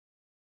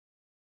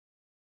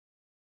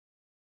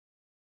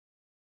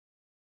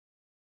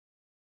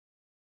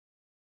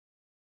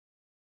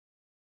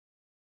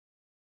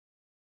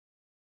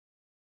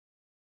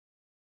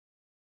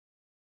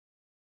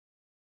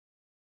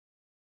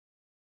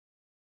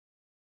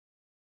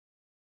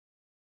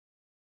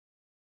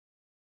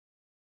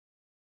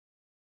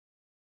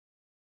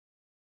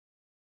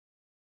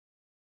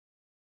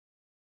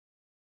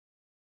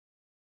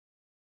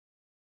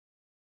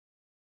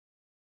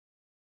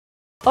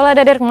Olá,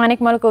 DADER,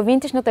 KMANEK maluco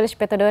ouvintes, no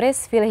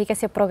telespectadores, fila rica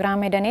esse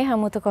programa da Neha,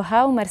 muito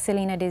corral,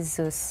 Marcelina de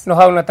Jesus. No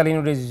hau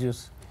Natalino de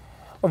Jesus.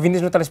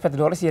 Ouvintes no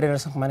telespectadores, e a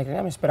relação KMANEK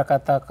niya, espera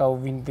kata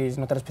ouvintes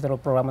no telespectador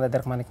programa da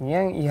DADER KMANEK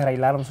niya, e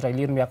harailaram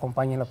suraili me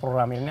acompanha no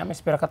programa niya,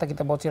 espera kata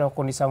kita bawa tira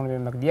condição no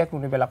magdia que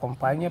no bela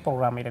acompanha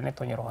programa niya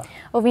Tonho Roja.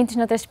 Ouvintes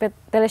no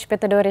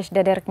telespectadores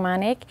da DADER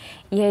KMANEK,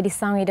 e a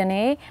edição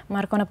idane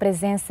marcou na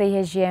presença e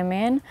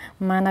regimento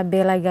Mana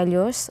Bela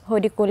Galhos,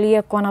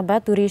 rodicolia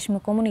Conaba Turismo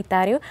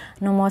Comunitário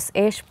no Mos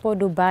Expo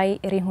Dubai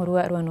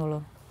Rinhurua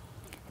Ruanulo.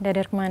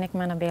 DADER KMANEK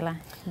Mana Bela,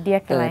 dia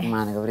que lá.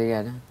 KMANEK,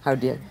 obrigada. Hau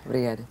dia,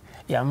 obrigada.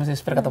 Ya, mas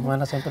espera kata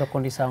mana sempre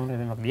condição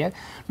no magdia,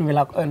 no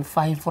bela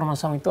faz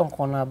informação então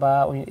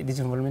Conaba o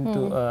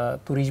desenvolvimento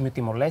turismo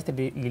Timor-Leste,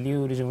 de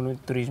Liliu desenvolvimento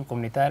turismo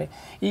comunitário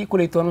e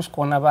coletornos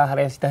Conaba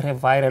hará se estar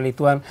viral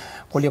lituan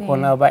colhe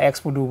Conaba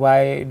Expo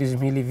Dubai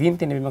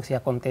 2020 nem se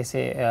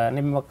acontece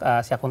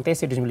se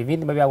acontece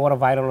 2020 mas agora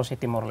viral o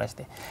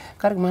Timor-Leste.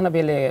 Cara mana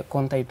bele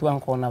conta ituan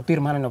Conaba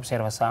turma na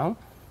observação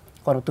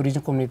para o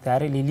turismo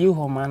comunitário, Liliu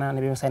Romana,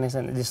 nós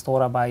vemos de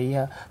Estora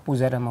Bahia,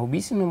 pusera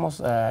maubisi no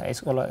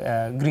escola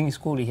Green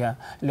School ia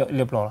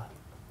leplora.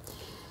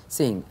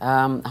 Sim,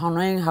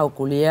 hau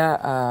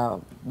kuliah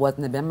buat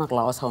nebem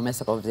klaus hau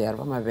mesa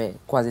observa, mas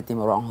quase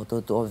Timor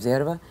tu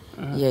observa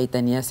e aí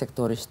tania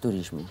sectores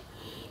turismo.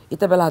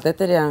 Ita bela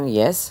até yang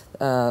yes,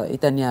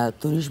 itania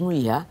turismo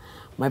ia,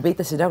 mas bem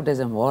ita sedang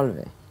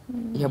desenvolve.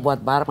 Ia buat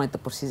barang mas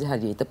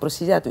ita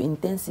precisa tu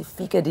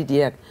intensifica de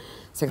dia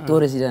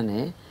sectores ida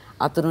né.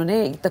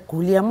 Atunune ita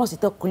kuliah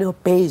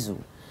peso.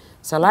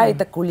 Salah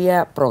ita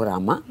kuliah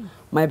programa,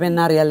 mas bem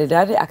na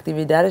realidade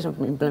atividades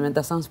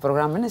implementação dos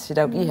programas não se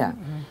dá o que é.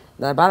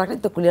 Da barra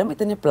ita kuliah mas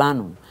tem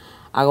plano.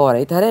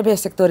 Agora ita rebe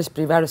setores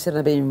privados se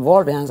não bem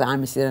envolve, hansa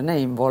ami se não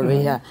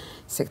envolve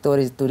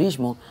setores de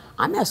turismo,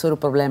 ami asuru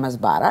problemas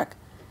barak.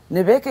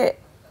 Nebe que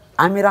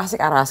ami rasik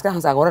araska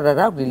hansa agora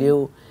da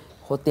o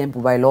o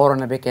tempo vai loro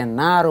nebe que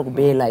naro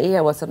bela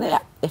ia wasa né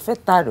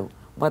afetado,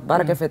 buat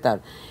barak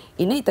afetado.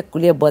 Ini ita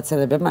kuliah buat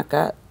sabe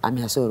maka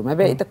ami hasur, mas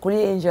ita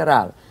kuliah em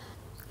geral.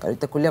 Kalau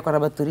ita kuliah para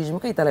turismo,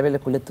 que ita lebih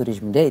kuliah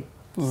turismo date.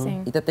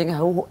 Ita tem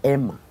hau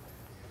ema.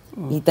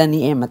 Ita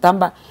ni ema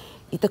tamba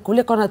ita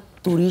kuliah para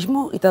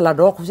turismo, ita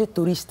ladok husi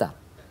turista.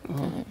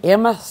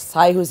 Ema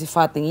sai husi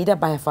fating ida,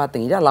 bah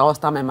fating ida, laos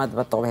tama emat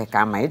batoba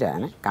kama ida,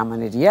 né? Kama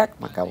ni dia,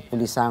 maka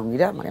pulisang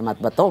ida, maka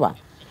emat batoba.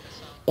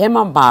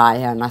 Ema bah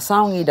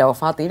nasaung ida o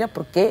fating ida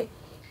porque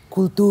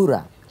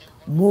cultura.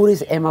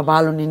 Muris ema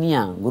balo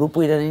niniang,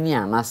 grupo ida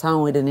niniang,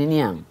 nação ida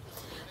niniang,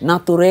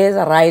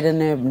 natureza raida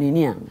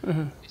niniang,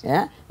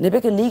 ya,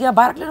 nebe que liga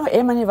barco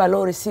ema ni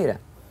valores sira,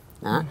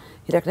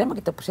 ira crema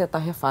que te precisa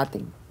estar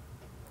refating.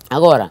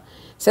 Agora,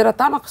 será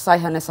tama que sai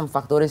nesses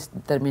fatores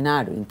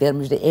determinados em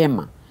termos de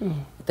ema,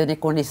 tem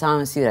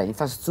condição sira,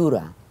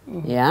 infraestrutura,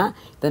 ya,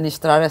 tem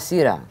estrada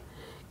sira,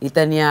 e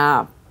tem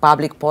a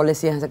public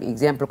policy,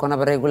 exemplo quando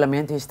o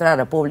regulamento de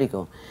estrada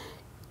público.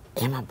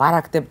 Ema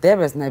para que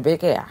tebes na be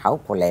que hau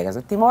colegas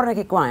de Timor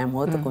aqui com a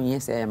moto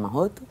conhece ema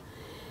moto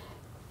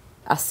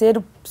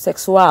assédio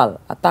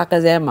sexual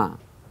atacas ema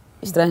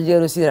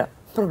estrangeiro sira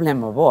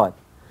problema bot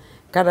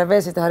cada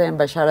vez se tar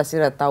embaixada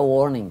sira tal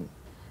warning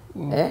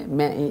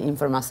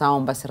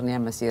informação ba ser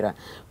nema sira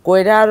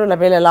cuidado la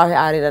bela la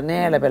área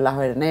né la bela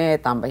né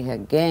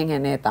também gang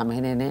né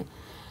também né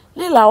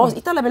lá os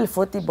ita la bela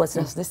foto bot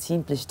de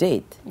simples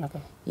date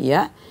e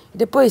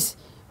depois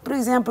por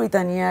exemplo,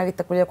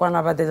 ita kuliah quando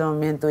ava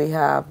desenvolvimento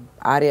iha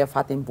área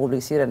fatin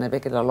público sira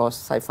nebe que la los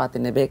sai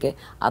fatin nebe que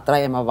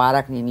atrai uma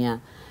varak ninia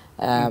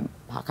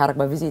karak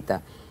ba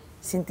visita.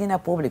 Sintina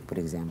público, por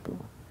exemplo.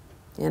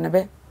 Ya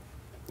nebe?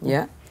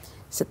 Ya.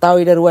 Se tau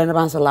ida rua na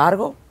bansa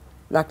largo,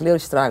 la clear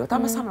estrago.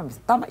 Tama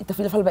ita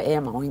fila fala ba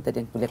ema, o inta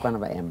den kuliah quando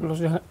ba ema.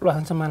 Lo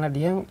hansa mana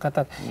dia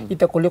kata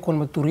ita kuliah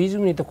com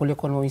turismo, ita kuliah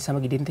com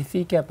insama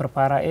identifica,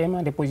 prepara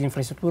ema, depois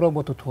infraestrutura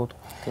boto tudo.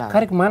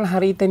 Cara que mana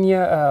hari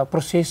tenia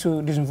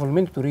processo de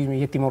desenvolvimento turismo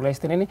e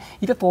Timor-Leste nene,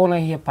 ita tona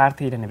ia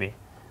parte ida nebe.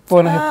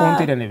 Tona ia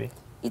ponto ida nebe.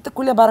 Ita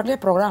kuliah barakle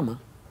programa.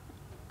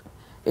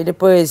 E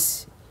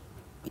depois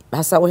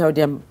hasa o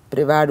dia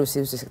privado, se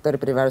o setor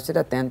privado se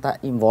tenta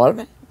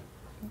envolve,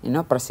 e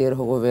não para ser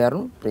o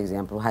governo, por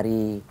exemplo,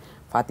 hari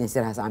fatin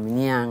ser has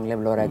aminiang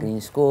leblora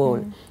Green School,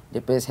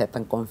 depois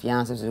retam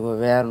confiança do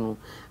governo,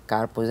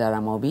 car posar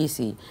a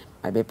mobisi,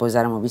 mas bem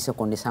posar a mobisi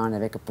condição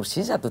de que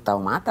precisa tu tal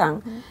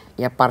matang,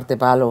 e a parte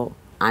balo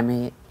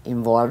ami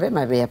envolve,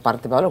 mas bem a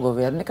parte balo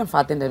governo que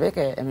fatin de que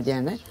é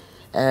mediante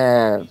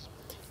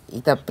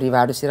ita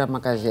privado será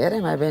macagere,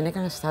 mas bem que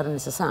estar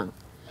necessário,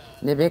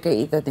 de que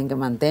ita tem que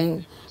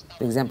manter.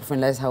 Por exemplo, foi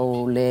lá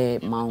o le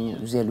mão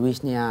José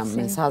Luís nia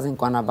mensagem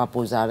quando vai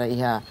posar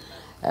ia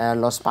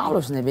Los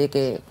Paulos, né,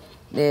 que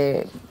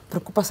de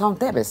preocupação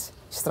tebes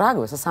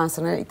estrago essa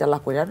sansa né ita lá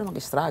cuidado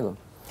mas estrago.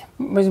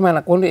 Mas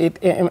mana quando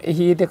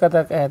ite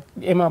kata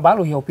ema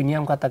balo a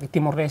opinião kata que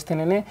Timor-Leste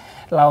né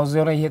lá os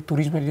zona e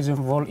turismo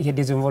e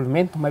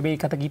desenvolvimento mas bem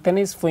kata kita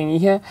né foi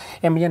ia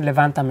emian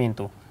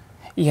levantamento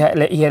E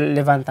o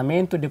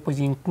levantamento depois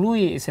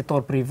inclui o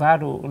setor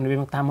privado, onde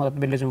estamos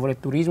desenvolver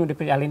turismo,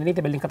 depois além disso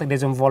também que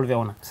desenvolve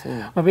ona.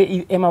 Mas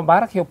é uma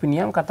barra que a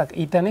opinião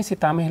que também se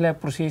também é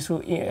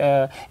processo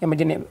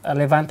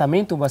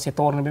levantamento do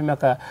setor onde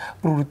que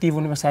produtivo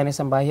onde sai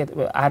nessa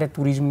área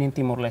turismo em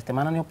Timor-Leste.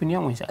 Mas na minha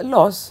opinião isso.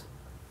 Los,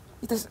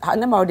 itu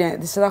hanya mau dia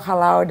diserah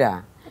halau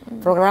dah.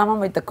 Programa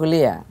mau kita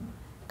kuliah.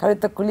 Kalau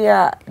kita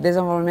kuliah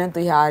desenvolvimento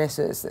e área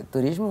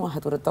turismo,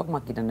 hatur tok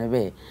makina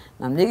nebe.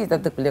 Namanya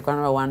kita kuliah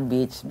kono one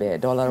beach be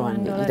dollar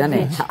one beach. Ida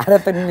ne. Ada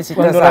tu ni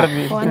situ sa.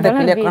 Kita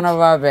kuliah kono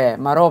be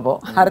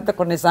Marobo. Ada tu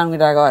kono sang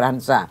ida agora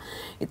hansa.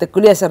 Kita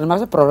kuliah ser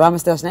masa programa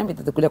stas nem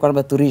kita kuliah kono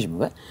be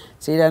turismo.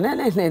 Sida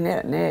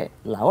ne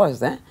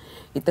Laos né.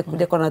 Kita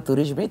kuliah kono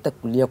turismo, kita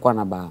kuliah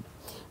kono ba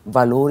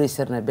valores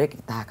ser nebe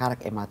kita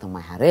karak emata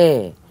mai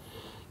hare.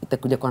 Ita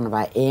kuliah kono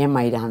ba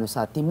ema ida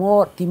hanusa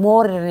Timor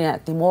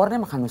ne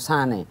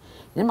makanusane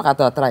ne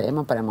makato atrai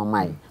ema para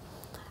mamai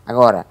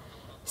agora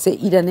se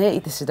ida ne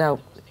ita se dá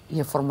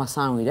a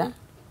formação ida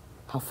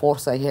a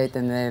força ita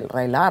ne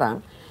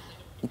railarang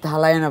ita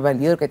halai na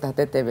valir que ita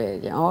tebe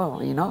oh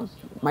you know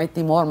mai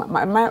Timor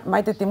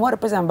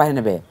depois am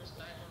bahne be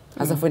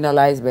asa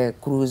finalize be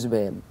cruise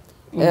be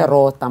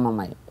rota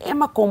mamai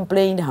ema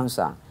complain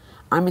hanusa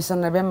amisan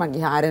ne be magi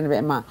haren be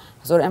ema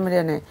so ema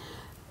ne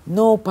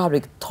no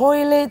public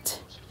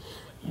toilet,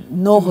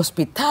 no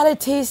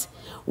hospitalities.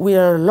 We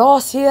are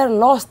lost here,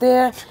 lost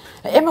there.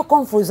 É uma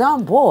confusão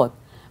boa.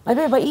 Mas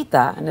bem,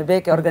 ita, né,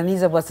 bem que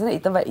organiza você,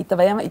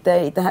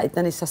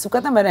 ita nessa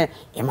suca também, né?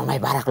 É uma mais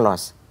barak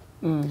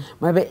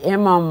Mas bem, é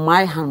uma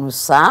mais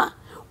hanusa,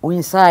 o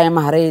insa é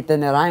uma reita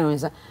nerai, o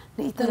insa,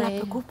 ita lá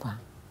preocupa.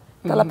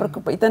 Ita lá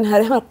preocupa. Ita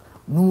nare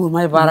no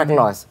mais barak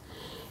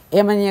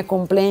é minha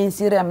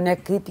complaints, é minha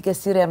crítica,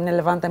 é minha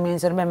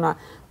levantamento, é minha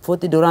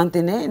foto durante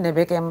né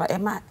bem que é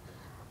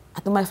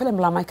atu mais filho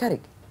lá mais caro.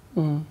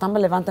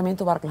 Também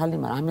levantamento barco hali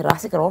mar, a mim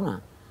rasi corona,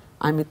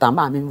 a mim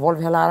também, a mim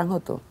envolve lá arang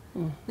hoto.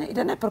 Né,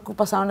 ida né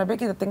preocupação né bem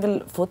que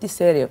tem foto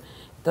sério,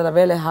 toda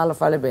vez halo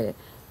fale bem,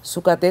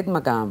 sucatet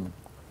macam,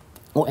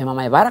 o é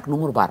mais barak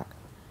número barak,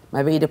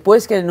 mas bem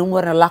depois que o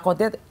número lá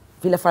cotet,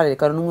 fila fale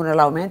que o número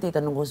lá aumenta,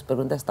 então não gosto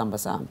perguntar se também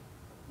sabe.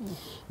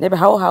 Né bem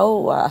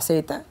how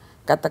aceita,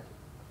 kata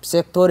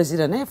setores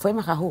ida né foi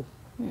macahu,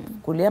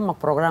 kuliah mak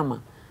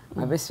programa.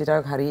 Mas bem se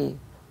hari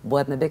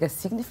buat nabe que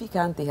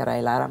significante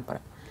herai larang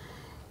para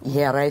e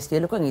herai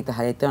estilo kan ita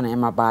hari tu na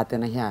ema bate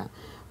na ya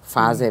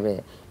fase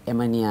be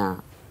emania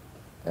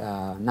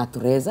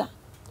natureza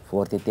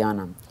forte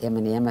tiana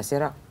ema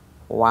sera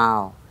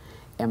wow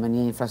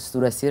emania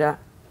infraestrutura sera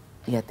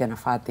ia tena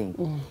fating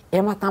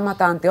ema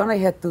tamata anteona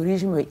ia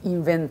turismo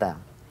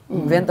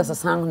inventa sa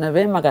sang na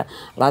be maga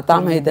la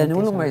tama ita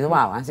nulu mas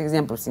wow as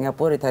exemplo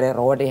Singapura ita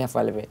road ia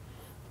falbe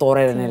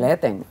torre ne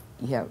leteng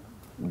ia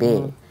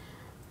be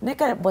nem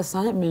que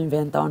você me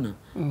inventou não,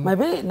 mas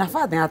bem na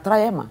fato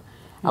atrai ema.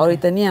 Agora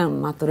tinha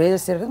natureza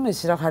certa, mas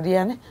se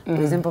haria né,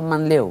 por exemplo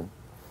manleu,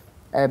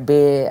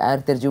 be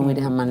arterjung ini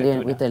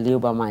manleu kita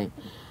liu ba mai.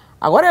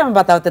 Agora eu me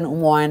batau ten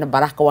wine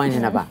baraka wine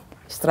na ba,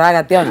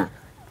 estraga tiona.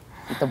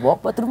 Ita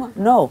bok patruma,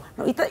 no,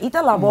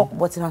 ita lá bok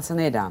buat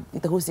saneda,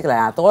 ita husik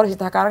lá, agora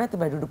ita carga te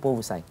vai do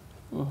povo sai.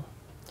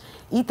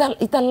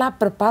 Ita lá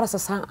prepara sa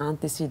sang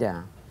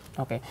antisida.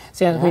 Oke,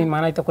 saya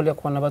mana itu kuliah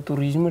kona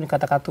turismo ni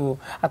kata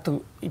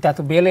ita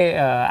tu bele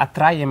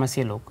atrai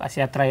maselo, asi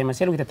atrai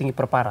maselo kita tinggi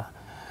prepara.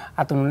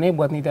 Atu nune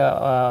buat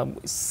nita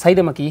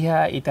saída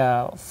maquiha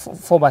ita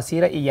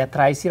fobasira e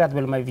atrai sira tu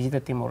bele mai visita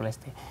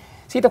Timor-Leste.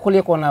 Se ita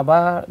kuliah kona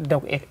ba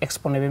deu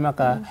expone bem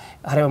maka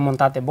hareba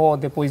montate bo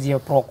depois ia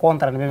pro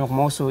contra bem maka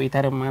moço ita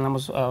hareba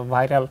manamos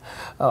viral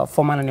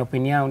fomana ni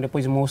opinião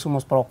depois moço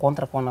mos pro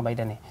contra kona ba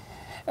idane.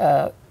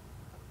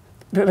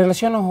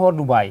 Relaciona ho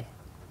Dubai.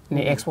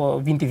 Ni Expo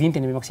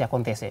 2020 ni memang se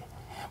acontece.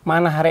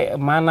 Mana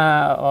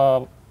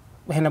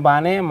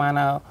henabane,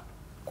 mana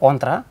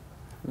contra,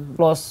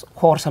 plus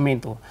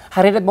orçamento.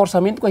 Hari det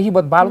orçamento que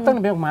hibat balutan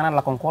memang mana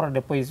la concora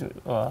depois.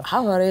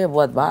 Hari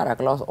buat barak,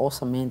 los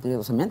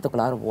orçamento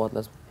claro buat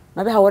los.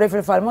 Mas bem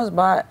hari falamos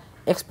ba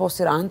Expo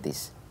ser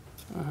antes.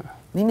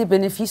 Nini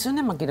benefício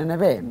ne makina ne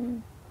be.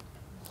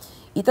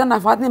 Ita na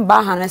fat nem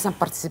bahan nessa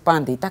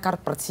participante, ita kar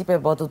participe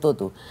boto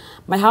todo.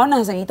 Mas hau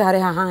na sang ita hari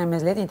hang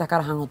meslet ita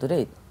kar hang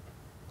otoret.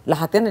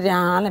 Lahaten dia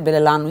hang bele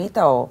lanu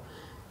ita o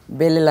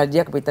bele la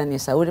dia kapitania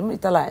saúde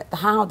ita la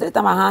hang otoret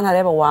ta mahan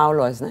hari ba wow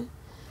los né.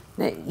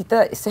 Ne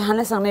ita se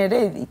hane sang ne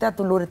ita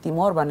tu lore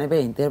Timor ba ne be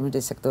em termos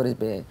de sectores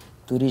be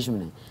turismo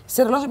né.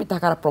 Ser los ita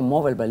kar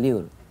promove ba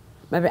liur.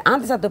 Mas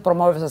antes atu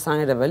promove essa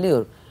sang de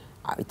valor,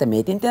 ita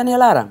mete interne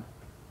lara.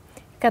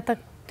 Kata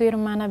tu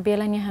irmã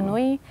Bela ni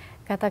Hanoi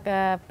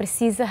kata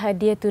precisa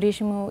hadia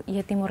turismo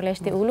e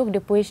Timor-Leste uluk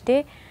depois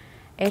de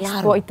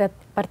Expo ita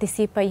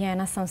participa e a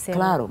nação sela.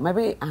 Claro, mas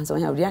bem, a nação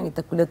yang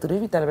ita kuliah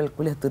turismo, ita level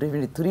kuliah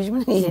turismo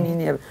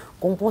ni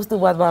composto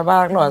buat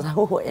barbar klos,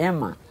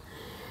 ema.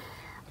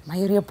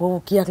 Maioria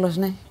povo kia klos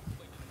ne.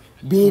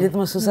 Bede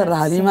tu susah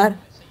ralimar,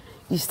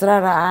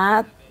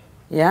 istraraat,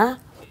 ya.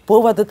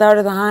 Povo tu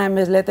tahu dah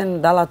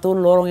mesletten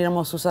dalatul lorong ina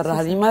mo susah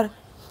ralimar.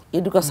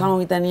 educação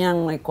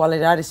italiana,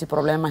 qualidade esse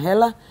problema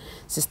ela,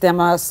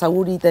 sistema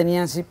saúde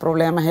italiano esse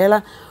problema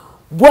ela,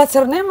 buat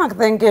sernema que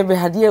tem que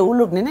berhadia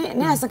uluk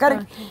nem essa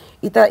cara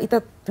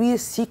ita three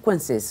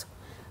sequences,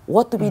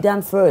 what to be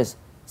done first,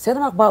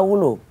 sermak ba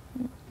uluk,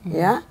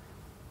 ya,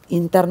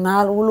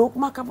 internal uluk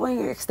maka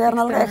foi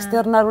external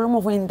uluk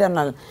mau foi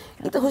internal,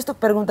 itu justo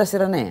pergunta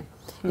serane,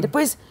 e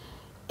depois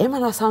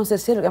emanação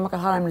terceiro, ema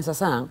kalhala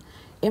administração,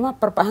 ema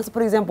perpahan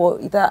por exemplo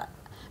ita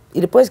e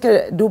depois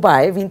que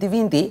Dubai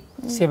 2020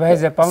 se vai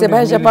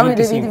Japão em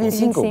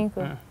 2025.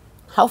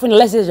 How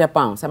finaliza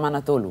Japão semana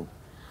tolo.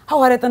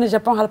 How hareta no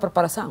Japão hal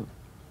preparação.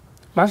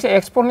 Mas a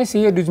Expo nesse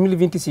ano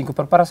 2025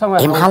 preparação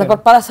é hal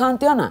preparação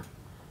tiona.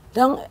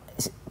 Então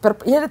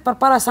ia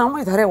preparação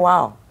mas hare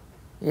wow.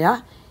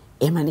 Ya,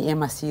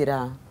 ema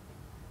sira.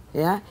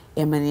 Ya,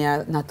 ema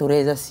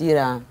natureza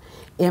sira.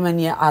 Ema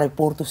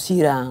aeroporto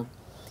sira.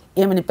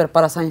 Ema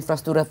preparação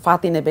infraestrutura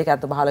fatine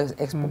bekat bahal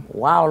Expo.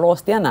 Wow,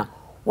 los tiona.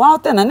 Wow,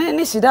 tena,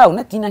 ne sidau,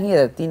 ne tina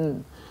hira,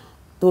 tin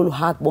tulu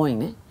hat boing,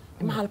 ne.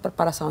 É mahal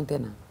preparação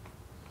tena.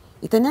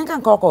 E tenia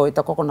kan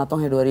ita koko na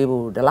tonhe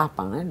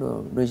 2008, né,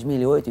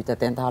 2008, ita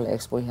tenta hal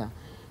expo ya.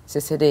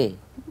 CCD.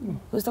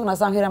 Justo na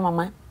sang hira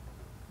mamai.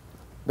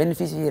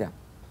 Benefício hira.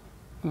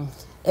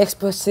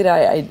 Expo sira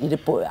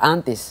depois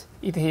antes.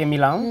 Ita hia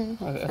Milão,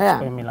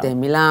 expo em Milão. Tem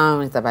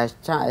Milão, ita ba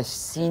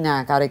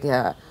China, cara que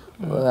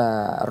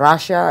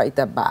Rússia,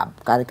 ita ba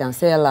cara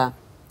cancela,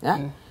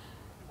 né?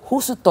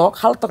 Justo toque,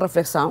 hal toque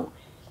reflexão,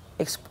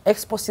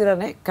 exposição,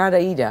 né, cada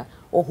ida,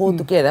 ou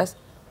tu quedas,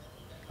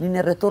 nem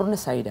retorno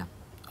saída.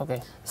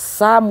 Ok.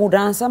 Essa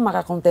mudança mas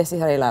acontece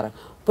lá.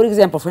 Por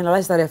exemplo, foi na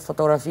história de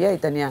fotografia e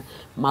tinha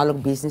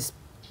maluk business,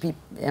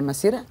 é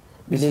masira,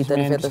 ele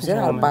tinha feito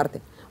a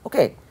parte.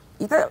 Ok,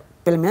 então,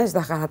 pelo menos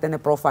está tendo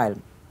profile.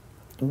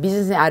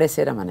 Business área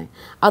será mané.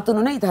 A tu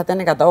não é está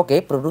tendo kata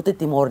ok, produto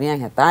timornya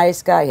é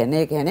taisca, é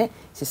ne,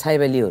 se sai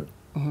beliur.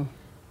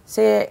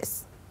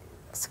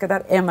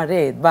 Sekedar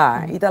emare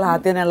ba italah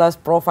hatene los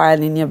profile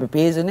ninya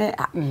bepeso ne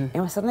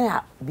emasarne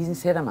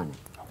business era mane.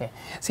 Okay.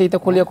 Se ita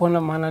kuliah kona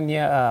mana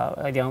nia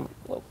yang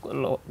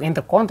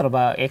entra contra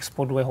ba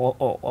expo dua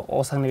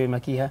osang nebe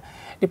makiha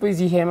depois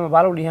dihe ma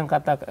balu dihan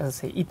kata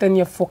se ita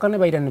nia fokane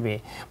ba idan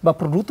nebe ba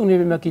produto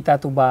nebe makita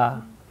tu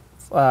ba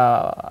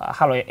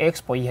halo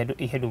expo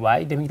ihe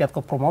Dubai demi kita ko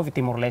promove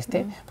Timor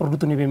Leste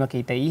produto nebe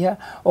makita iha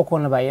o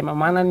kona ba ema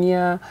mana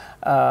nia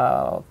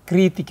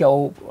crítica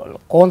ou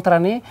contra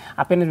ne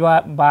apenas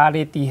ba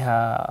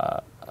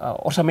tiha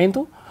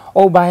orçamento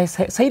ou ba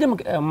saída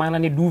mana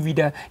ne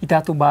dúvida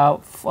ita tu ba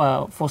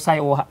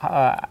fosai o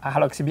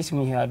halo exhibition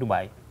iha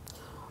Dubai.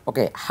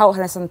 Ok, how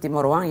halasan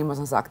Timor wang ima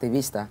sa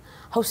aktivista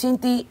how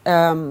sinti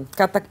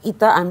katak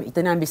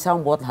ita na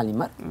ambição buat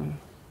halimar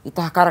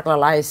ita karak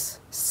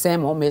lalais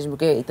semo mesmo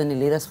que ita ni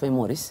liras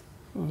femoris,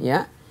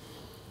 ya.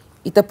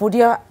 Ita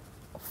podia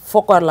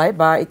focar lá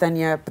ba ita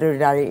nia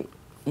prioridade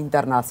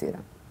internal sira.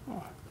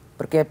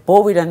 Porque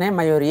povo ida né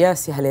maioria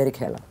se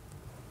halerik hela.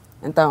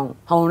 Então,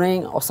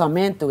 haunen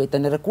orçamento ita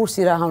ni recurso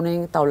ira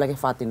haunen taula que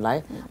fatin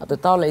lá, a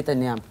taula ita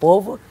nia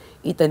povo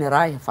ita ni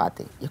rai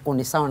fatin. E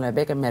condição lá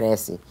be que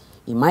merece.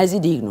 E mais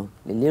digno,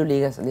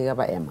 liga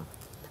para Emma.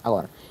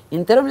 Agora,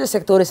 em termos de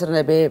setores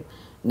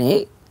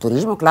né,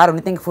 turismo, claro,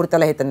 não tem que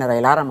fortalecer na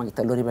railara, mas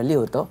está lori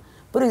baliu to.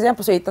 Por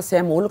exemplo, se está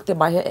sem muluk te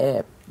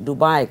vai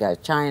Dubai,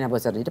 China,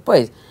 você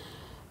depois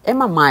é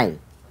mamai,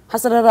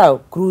 hasarau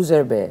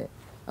cruiser be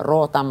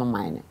rota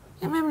mamai né.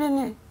 É mesmo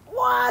né?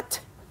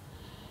 What?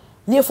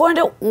 Lhe foi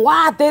de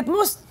what? É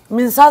mos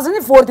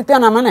mensagem forte tem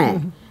na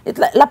mané.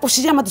 Lá por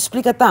si já me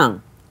explica tão.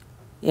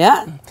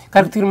 Yeah?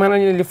 Karakter mana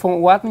ele foi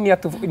what ni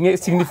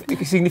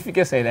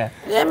significa saída.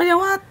 Yeah, man,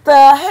 what the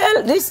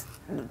hell this?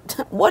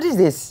 What is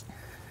this?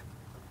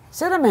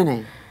 Será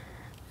mene?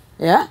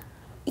 Ya?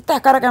 Ita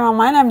cara que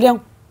mamãe na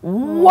bilang,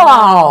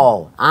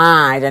 wow!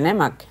 Ah, ida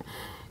nemak.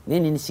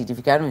 Ini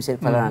significado não sei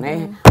falar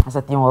né?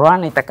 Asa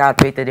timoran ita cara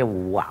tweet de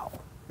wow.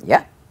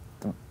 Ya?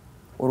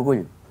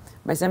 Orgulho.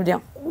 Mas sempre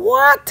diam,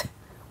 what?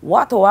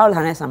 What wow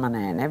lah nessa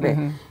mana né?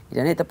 Be,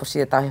 ida neta por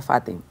si tá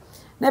refatem.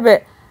 Né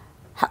be,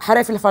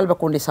 haré fil fal ba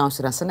condição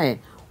serasa né?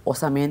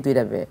 Orçamento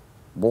ida be,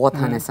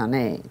 bota nessa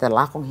né? Ita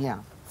lá com hia,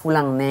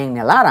 fulang neng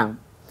ne larang.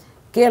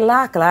 Que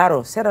lá,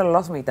 claro, será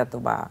los meita tu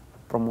ba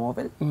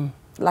promover.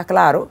 Lá,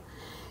 claro,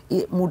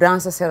 e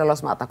mudança será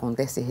los mata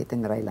acontece e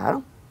tem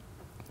claro.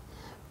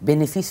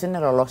 Benefício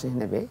nela los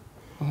nebe.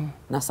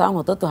 Nação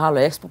no todo halo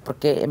expo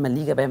porque é uma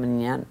liga bem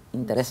menina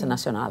interesse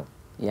nacional,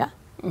 ya?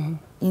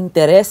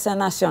 Interesse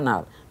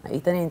nacional.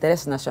 E tem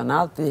interesse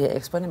nacional tu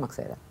expo nem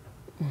maxera.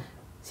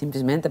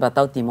 Simplesmente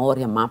batal Timor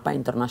e mapa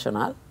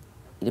internacional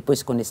e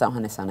depois condição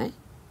nessa né.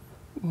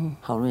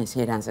 Halo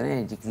inserança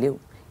né de clio.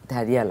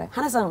 Hadia lah.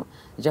 Hanasan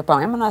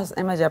Japão,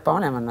 ema Japão,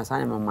 ema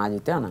nasanya mama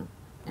jitana.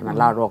 Ema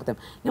lá rock tem.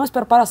 Nós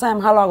preparação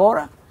ema halo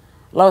agora.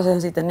 Lá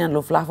vocês têm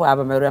luflafo,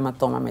 aba meu ema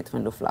toma met van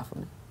luflafo.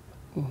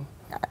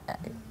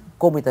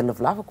 Como ita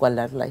luflafo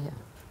qualidade lá.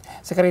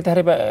 sekarang ita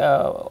reba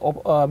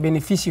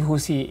benefício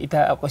husi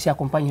ita se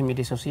acompanha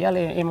media sosial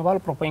ema balo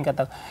propõe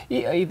kata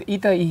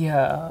ita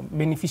ia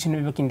benefício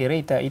no bakin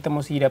direita ita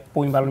mosi ida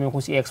põe balo me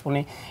husi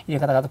expone ia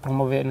kata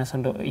promove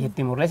nação do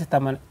Timor Leste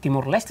tama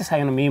Timor Leste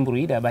sai no membro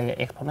ida baya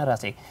expone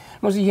rase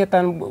mosi ia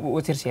tan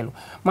cercelo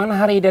mana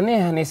hari ida ne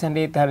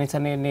hanesande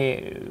ne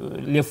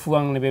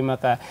lefuang ne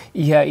maka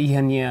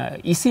ia nia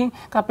ising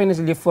kapenes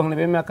lefuang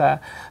ne maka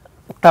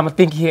tama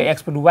tem que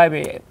expo Dubai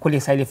be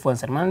colher sai lefuang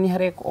ser mana ni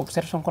hari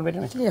observação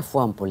convencional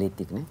lefuang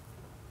politik né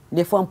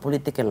lefuang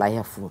politik é lá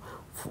a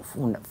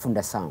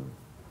fundação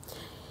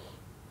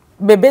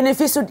be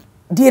benefício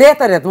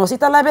direto né mas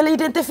ita lá bela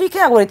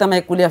identifica agora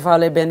também colher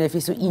fala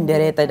benefício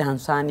indireto da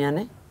Hansania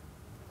né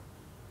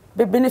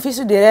be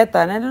benefício direto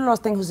né nós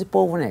temos o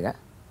povo nega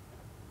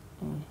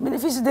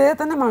benefício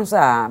direto né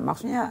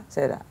maksudnya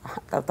será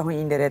kalau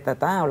indireto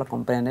tá ela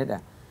compreende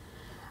da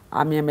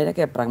a minha média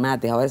que é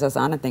pragmática, agora essa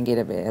sana tem que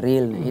ir bem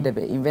real, ir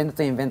bem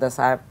inventa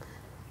sabe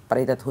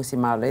para ir tudo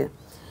mal le.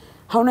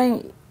 How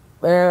nem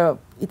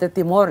ita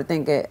Timor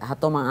tem que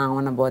tomar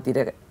água na boa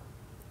tira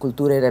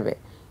cultura ir bem,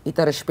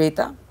 ita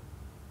respeita,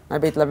 mas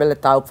bem lá bela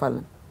tau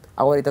fala,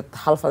 agora ita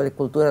halfa de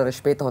cultura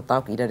respeita o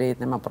tau que ir aí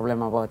não há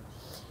problema bot.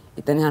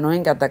 Ita nem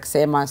hanoin kata que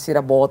se mas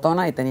sira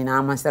botona, ita nem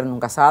nama sira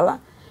nunca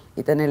sala,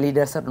 ita nem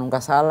líder sira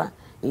nunca sala,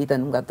 ita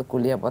nunca tu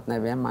kuliah bot na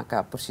bem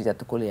maka precisa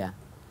tu kuliah.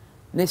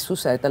 Ne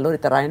susah ita lori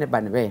teraine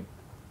banbe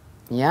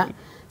ya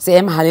se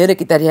em halerik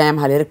kita dia em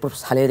halerik por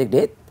halerik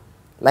det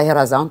lahir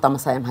razão tama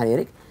sa em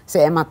halerik se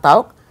em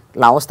atauk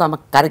laos tama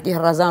karki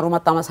razão rumah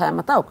tama sa em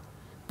atauk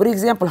por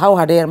exemplo how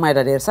hader mai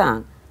dader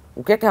sang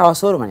o que hau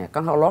soro mania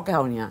kan hau loke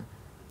hau nia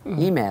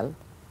email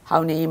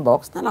hau ni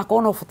inbox na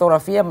kono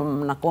fotografia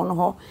na kono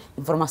ho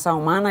informação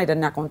mana ida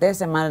na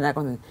acontece mana na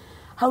acontece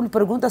hau ni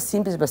pergunta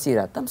simples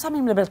basira tam sa me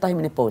lebel tahi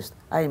mine post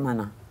ai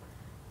mana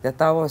ya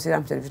tahu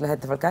siram serviço lá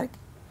het falkarki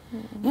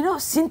you know,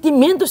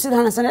 sentimento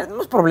sederhana sana,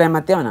 não é problema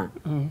teu na,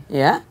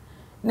 ya,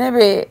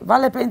 nebe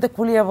vale a pena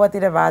kuliah buat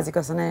tira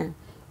básica sana,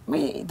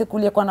 mas ita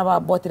kuliah quando vai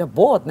buat tira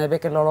bot, nebe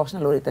que lolos na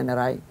lori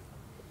tenerai,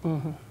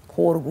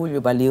 orgulho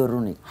valeu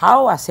runik,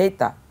 how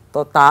aceita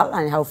total,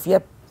 ani how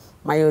fia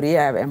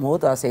maioria é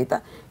muito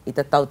aceita,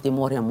 ita tau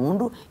Timor é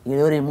mundo, e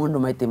lori mundo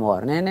mai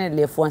Timor, né,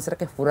 lefuan será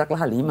que furak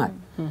lah lima,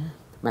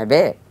 mas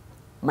be,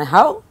 mas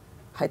how,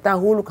 ita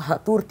hulu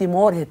tur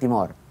Timor é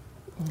Timor.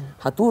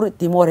 Hatur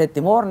Timor é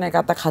Timor, né?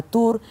 Kata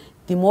Hatur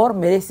Timor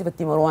merece para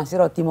Timor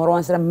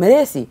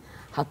merece.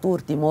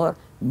 Hatur Timor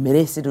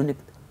merece do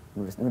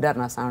mudar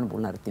nação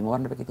bunar Timor,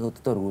 né? Porque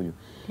itu orgulho,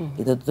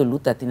 itu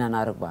luta tina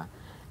narba.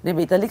 Né?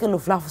 Itali que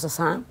luflafu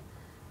sasan,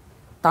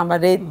 tambah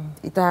de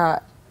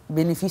ita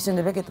benefício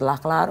né? Porque lá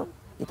claro,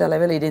 ita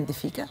level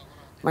identifica.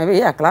 Mas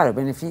é claro,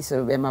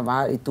 benefício é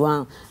mais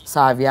ituan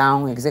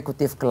sabião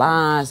executive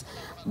class.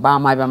 Ba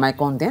mais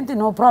contente,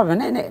 no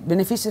problema, né?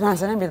 Benefício da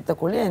nação é tá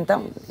colher,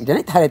 então, ainda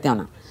nem tá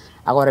retendo.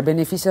 Agora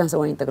benefício da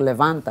nação ainda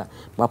levanta,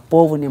 ba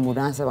povo nem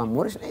mudança, ba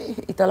moris,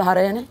 e tá lá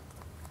haré, né?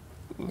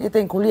 E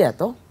tem colher,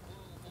 to?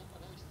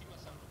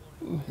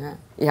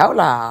 E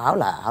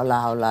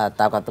haula,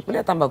 tá com a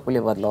colher, também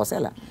colher buat loss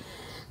ela.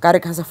 Cara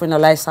que essa foi na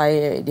lá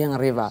sai de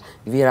arriba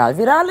viral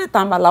é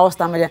também lá os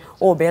também,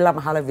 oh bela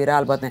mahala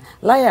viral, buat né?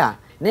 Lá ya,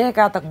 né?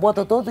 Kata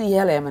bota todo e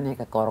ela é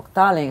maneira correct,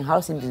 talem, how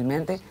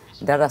simplesmente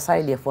dada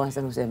sai dia fonte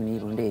não se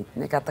menino onde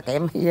né kata que é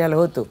mais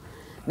outro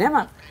né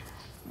mas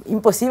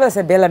impossível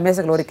ser bela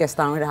mesa glória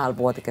questão ir hal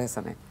bote que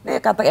essa né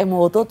kata que é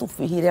muito tu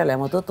fihir ela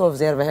muito tu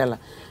observa ela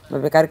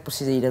mas becar que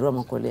precisa ir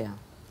uma colher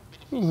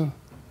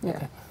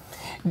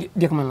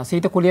dia kemana se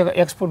ita colher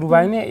expo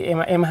Dubai né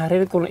é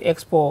harere com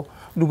expo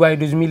Dubai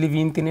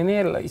 2020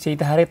 né se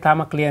ita harere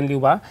tama cliente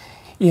liuba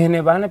e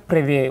né bana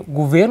prevê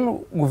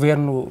governo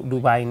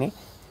Dubai né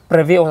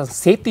prevê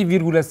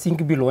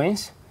 7,5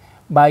 bilhões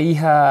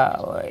Bahia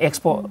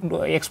Expo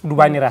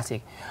Dubai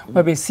Nerasik.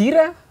 Mas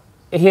besira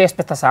é a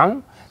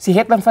expectação. Se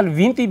retam fal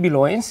 20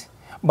 bilhões,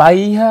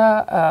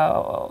 Bahia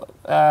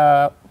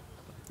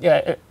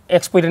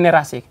Expo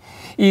Nerasik.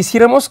 E se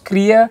irmos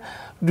cria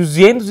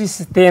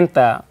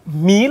 270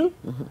 mil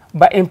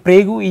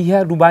emprego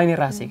ia Dubai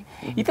Nerasik.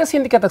 Ita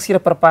sente que a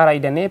taxira prepara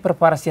idane,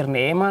 prepara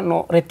sirneema,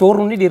 no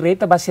retorno de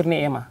direita ba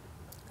sirneema.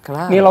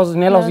 Claro.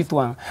 Nelos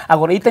ituang.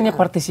 Agora, ita tinha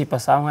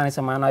participação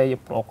nessa semana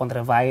pro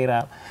contra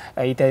viral,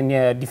 ita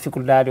tinha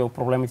dificuldade ou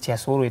problema de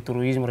tesouro e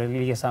turismo,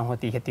 religião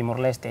hati Timor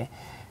Leste.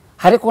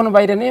 Hari quando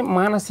vai dane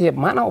mana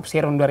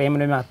observam dari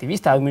emang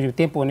ativista ao mesmo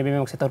tempo ne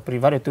memang setor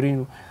privado e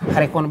turismo.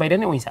 Hari quando vai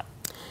dane oisa.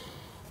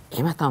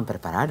 Ema estão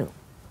preparado.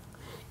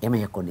 Ema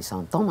é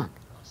condição toma.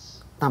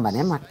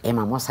 Também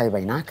ema mo sai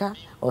bainaka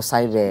ou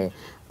sai be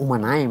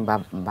umanaim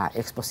ba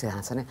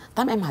exposição sana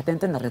também é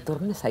atento na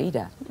retorno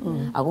saída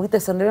agora ita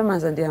sendiri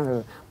mas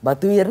antiang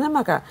batu irna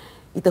maka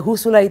ita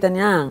husula ita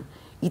nyang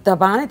ita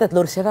bana ita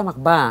telur serva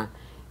makba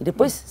e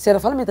depois serva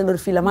fala me telur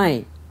fila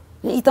mai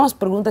e ita mas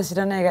pergunta se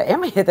nega é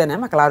mais retena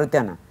mas claro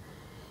tena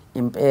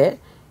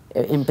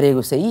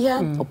emprego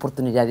saía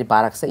oportunidade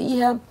para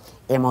saía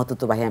é mau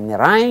tutu bahia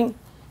menerain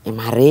é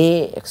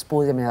mare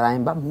expose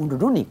menerain ba mundo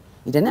dunik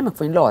ita nem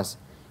foi loss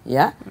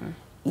ya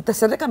ita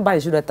serva kan ba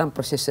sudah tam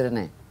prosesso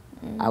né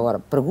Agora,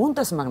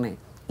 perguntas magne,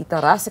 ita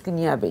rasa que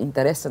nia be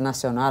interesse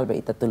nacional be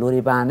ita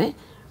teluri bane,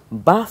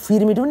 ba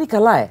firme do nika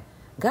lá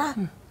ga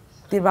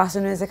tirbasa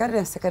no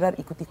sekadar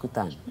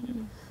ikut-ikutan.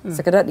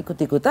 Sekadar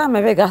ikut-ikutan,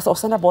 mas be gas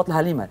osana bot la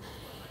halimar.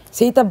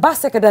 Se ita ba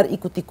sekadar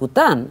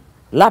ikut-ikutan,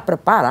 lá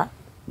prepara,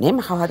 né,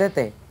 mas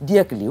hawatete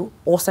dia que liu,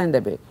 osan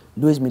debe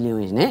 2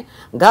 milhões, né?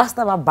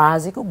 Gasta ba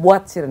básico,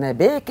 buat sir né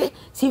be que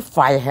se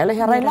fai hela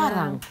herai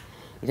larang.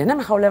 Ida né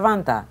mas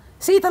levanta.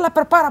 Se ita la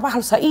prepara ba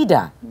hal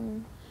saída.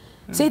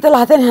 Se ita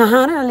la haten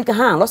hahane na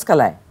likahan los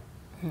kalai.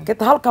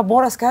 Kita hal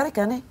kaboras kari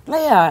kane, la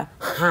ya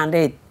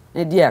handet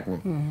ne diak ne.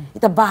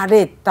 Ita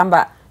badet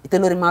tamba ita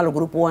lori malu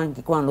grupo an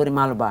que quan lori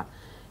malu ba.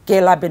 Que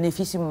lá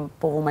benefício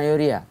povo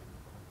maioria.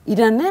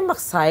 Ida né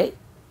mas sai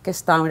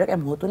questão é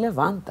muito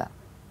levanta.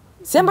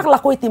 Sempre lá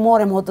coi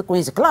Timor é muito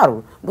conhece,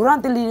 claro.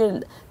 Durante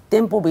o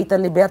tempo ita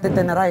liberta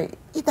tenerai,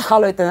 ita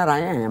halo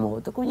tenerai é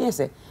muito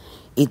conhece.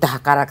 Ita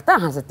karakter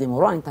hasa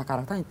Timor, ita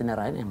karakter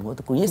tenerai é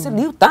muito conhece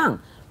liu tang,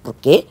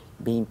 porque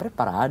bem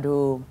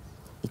preparado,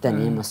 ita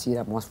nem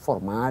masih mais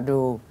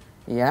formado,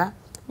 ya.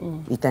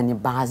 Ita nem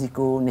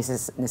básico,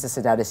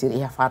 necessidade de ser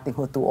ia fatin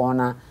hotu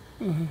ona.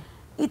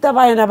 Ita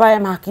vai na vai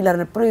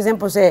maquilar, por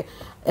exemplo, se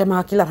é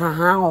maquilar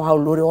hahang ou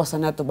hauluri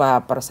osana tu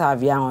ba para sa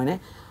avião, né?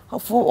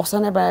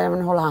 Osana ba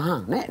men hola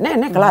hahang,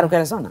 né, claro que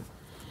é zona.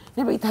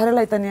 Né, ita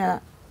harela ita nia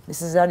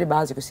necessidade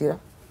básica sira.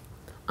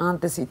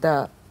 Antes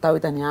ita tau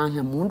ita nia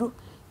hang mundo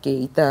que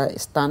ita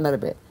standard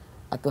be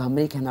atu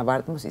América na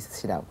vartamos isso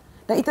sirau.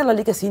 Da ita la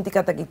liga sinti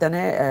kata kita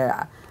né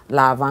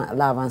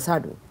la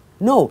avançado.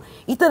 No,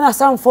 ita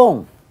nação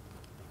fom.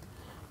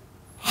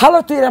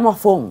 Halo tu ira ma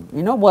fom,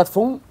 you know, buat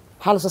fom,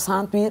 halo sa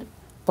santuir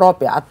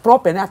própria, at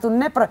própria, né? Atu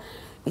né para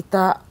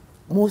ita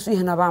musu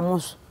ihna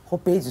vamos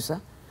hopeju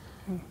sa.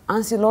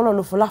 Ansi lolo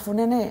lu fulafu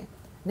ne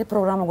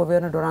programa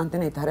governo durante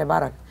ne tare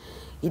barak.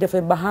 Ida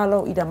foi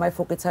bahalo, ida mai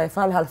foket sai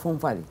fal hal fom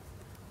fali.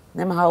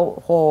 Ne ma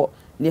ho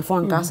le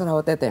fon casa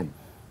ho tetem.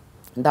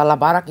 Da la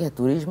barak é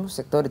turismo,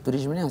 sector de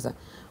turismo né sa.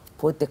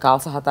 Pode ter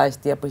calça hata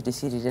estia pois de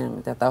siri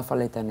te tau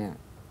falei tane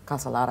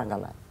calça laranga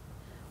lá.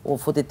 Ou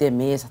pode ter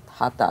mesa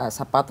hata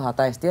sapato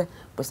hata estia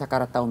pois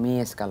sakara tau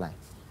mes kalai.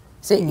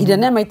 Se ida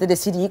ne mai te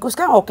decidi ikos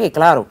kan, ok,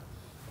 claro.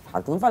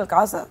 Hatun fal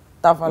calça,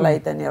 tau falei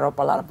tane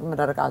roupa lá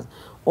primeira casa.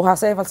 O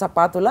rasei fal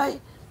sapato lá,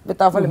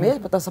 betau falei mes,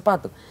 betau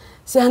sapato.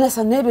 Se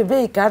nessa nebe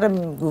be cada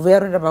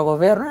governo da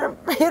governo,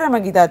 era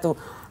magita tu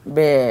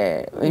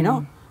be, you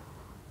know.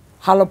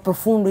 Halo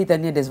profundo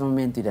itania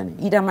desenvolvimento itania.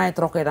 Ida mai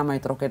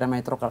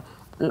troca.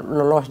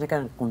 Lolos ne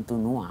kan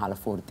continua halo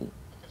forte.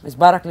 Mas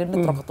barak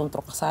lembra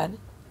troca sai, né?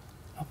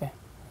 Ok.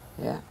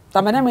 Yeah.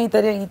 Também me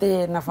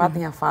ite na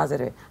fatinha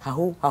fase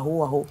hahu.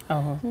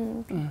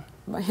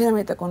 Mas hira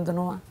me ita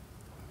continua.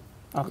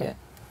 Ok.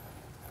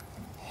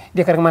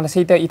 Dia karang mana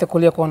se ita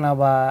kuliah com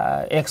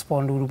a expo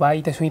do Dubai,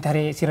 ita so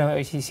itare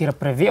sira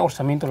prevê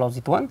orçamento lá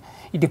situan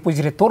e depois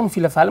retorno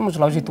fila falamos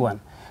lá situan.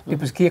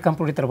 Depois que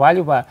campo de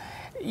trabalho ba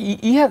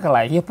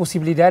ia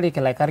possibilidade que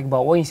lá carga ba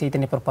hoje se ita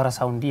ne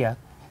preparação dia.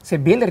 Se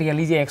bele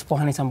realiza a expo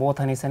hani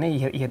sambota hani sane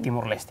ia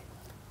Timor Leste.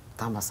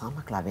 Tamba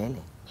sama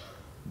clavele.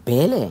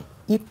 Bele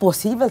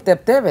impossível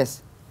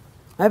teves.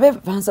 Mas be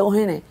vansa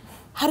ohene.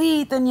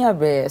 Hari tania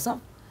be sa.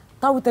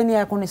 Tau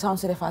tania condição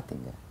se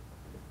fatinga.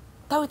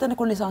 Tau itania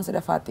condição se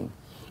fating.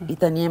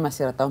 Itania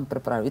masira tão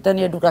preparado.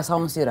 Itania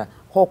educação sira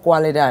com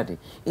qualidade.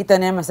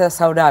 Itania masira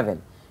saudável.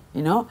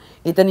 You know?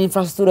 Itania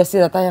infraestrutura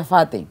sira tá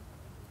fating.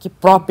 Que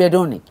própria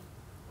doni.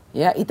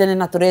 Yeah, itania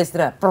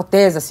natureza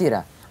proteza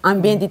sira.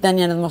 Ambiente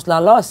itania nos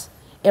lalos.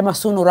 É mas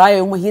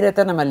sunurai uma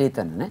hireta na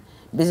malita, né?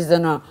 Visita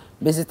na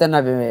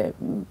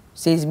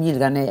 6.000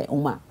 gane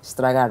uma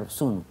estragar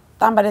sunu.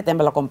 Também tem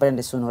ela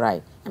compreende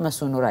sunurai. É mas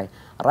sunurai.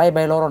 Rai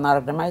vai loro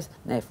narak demais,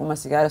 né? Fuma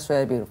cigarro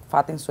soia bir,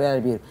 fatem soia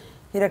bir.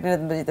 Hira que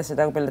não visita se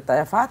dá com pela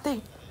taia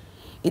fatem.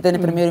 E tem o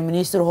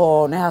primeiro-ministro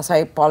ho, né?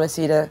 Sai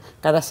policy da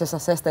cada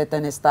sexta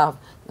tem staff.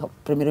 O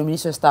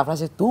primeiro-ministro staff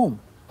faz tu,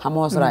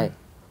 hamos rai.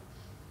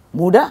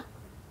 Muda?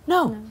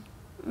 Não.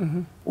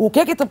 O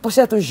que tu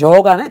pode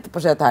jogar, né? Tu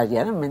pode estar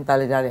né?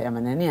 Mentalidade é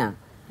manenia.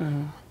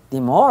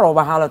 Timor ou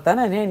bahalo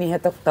tana né? Ni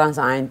heta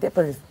transainte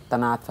per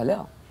tanat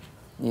faleo.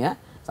 Yeah.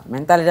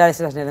 Mentalidade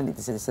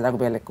se dá com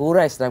pela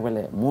cura, se dá com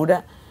pela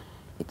muda.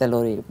 Ita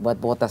lori buat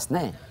botas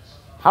né?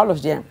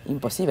 Halos dia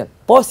impossível.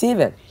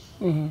 Possível.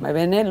 Mas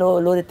bem né?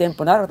 Lori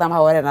tempo nada, tamo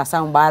agora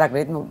nação barak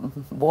ritmo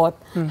bot.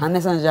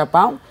 Hanesan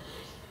Japão.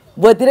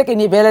 Buat tira que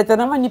nível é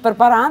tana mas ni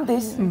prepara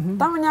antes.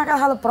 Tamo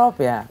nyacar halo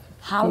própria.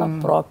 Halo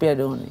própria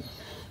doni.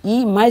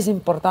 E mais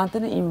importante,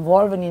 né,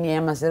 envolve ni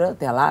emasero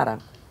te alara.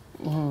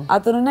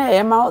 Ato né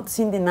é mal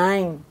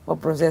sintinai o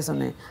processo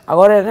né.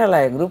 Agora né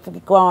lá grupo que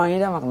com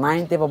ainda mas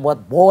 90 para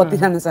bot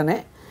nessa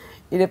né.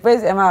 E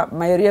depois é a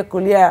maioria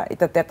colhia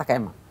ita teta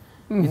queima.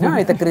 Não,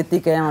 ita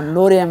critica é uma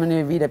lore é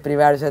minha vida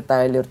privada já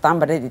tá ele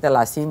também ita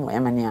lá cima é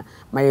minha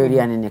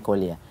maioria né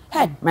colhia.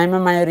 Mas a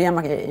maioria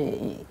mas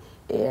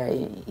é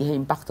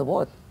impacto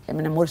bot. É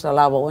minha mostra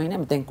lá o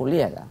ainda tem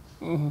colhia.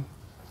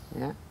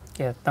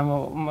 Que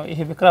estamos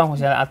reclamamos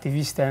já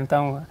ativista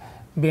então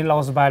bem lá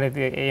os bares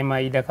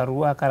ema ida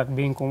carua cara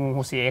bem como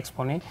o se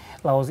expone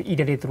lá os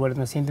ida de trua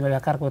na sente vai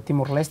cara com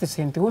Timor-Leste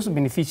sente os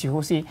benefício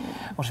o se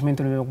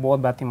orçamento no boa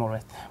ba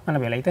Timor-Leste mana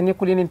bela itania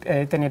kulina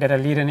itania da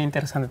lira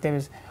interessante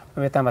teve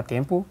tamba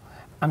tempo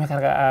a minha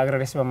carga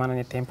agradecer para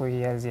mana tempo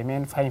e a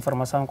zemen faz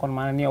informação com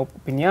mana minha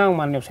opinião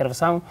mana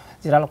observação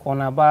geral com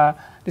a ba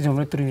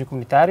desenvolvimento turismo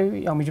comunitário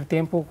e ao mesmo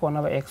tempo com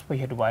a Expo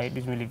de Dubai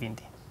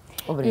 2020.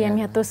 Obrigado. E a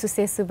minha todo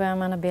sucesso para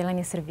mana bela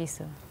no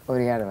serviço.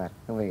 Obrigado, Mar.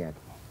 Obrigado.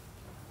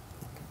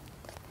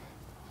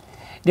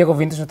 Diego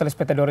ouvintes e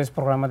telespectadores do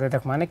programa de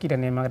KMANEK, que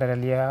nem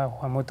agradaria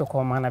muito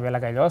com a Ana Bela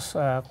Galhos,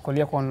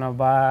 colher com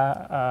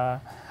a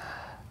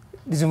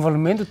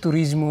desenvolvimento do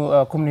turismo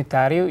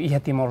comunitário e a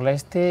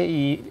Timor-Leste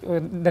e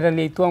da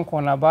leitura com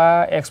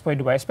a Expo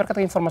Dubai. Espero que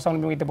a informação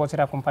não me pode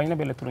ser acompanhada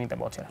pela turma da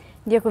pode ser.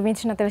 Diego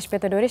ouvintes e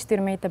telespectadores,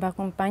 turma está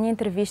acompanha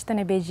entrevista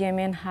na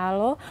BGMN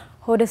Halo,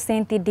 o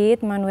docente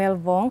Dit Manuel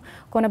Wong,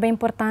 com a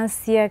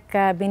importância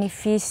que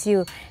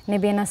benefício na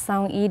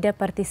nação ida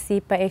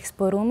participa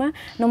Expo Ruma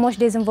no nosso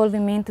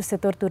desenvolvimento do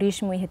setor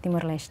turismo e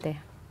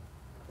Timor-Leste.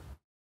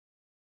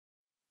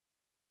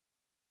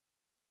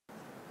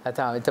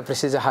 Então, kita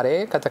precisa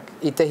hari kata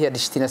ita é a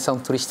destinação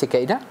turística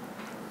ida.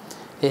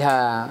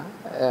 Ia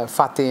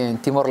fatin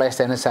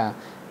Timor-Leste nessa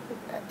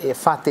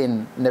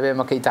fatin nebe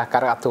maka ita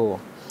karato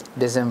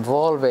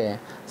desenvolve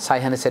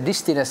sai nessa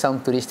destinação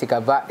turística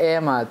ba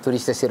ema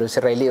turista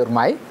israeli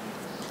urmai.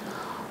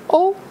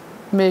 Ou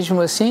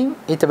mesmo assim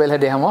ita bela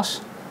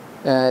dehamos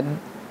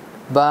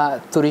ba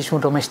turismo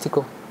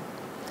doméstico.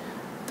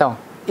 Então,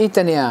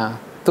 ita nia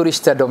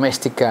turista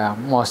doméstica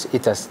mos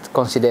ita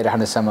considera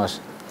nessa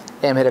mos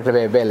mereka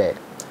bela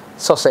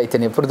só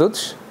tem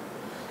produtos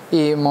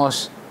e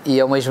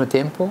ao mesmo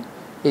tempo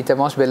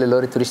temos bela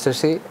lori turistas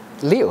se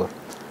liur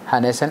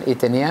hanesan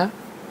itenia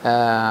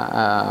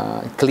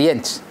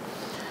clientes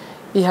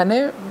e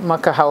hane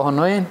maka hau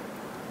honoen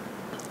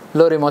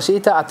lori mos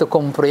ita atau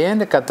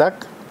compreende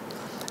katak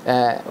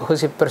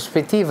husi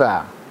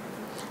perspektiva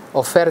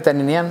oferta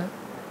ninian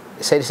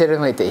seri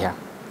metia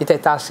ita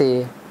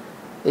tasi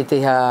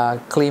ita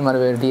clima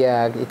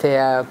dia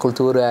ita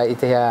cultura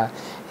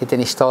ita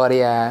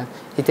história,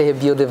 tem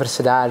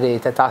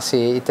biodiversidade,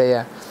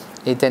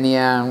 tem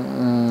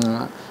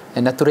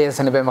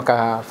natureza bem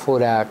maka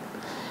fora.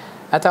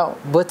 Então,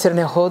 botar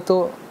ne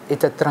roto,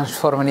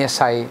 transforma ne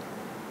sai,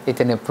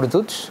 tem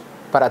produtos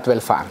para atual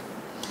fan.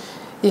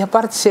 E a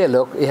parte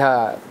selo,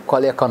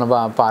 qual é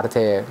a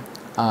parte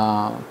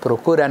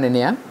procura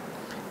ne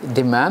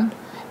demand,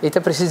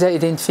 precisa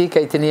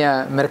identificar tem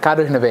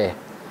mercados nebe,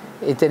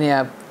 tem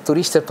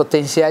turistas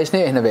potenciais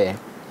nebe.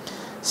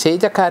 Se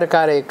cara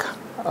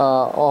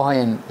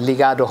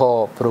ligado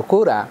ao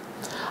procura,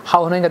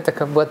 how não é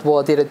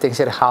buat tem que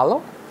ser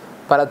halo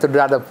para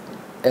tornar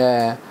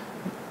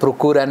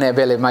procura né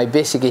bele mais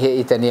basic e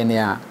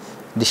italiana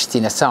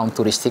destinação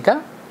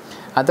turística.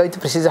 Então itu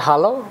precisa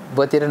halo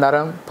buat ter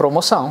na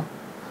promoção,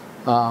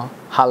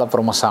 halo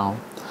promoção.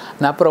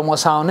 Na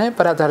promoção né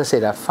para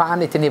terceira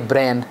fan itani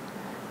brand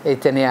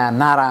itani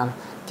nara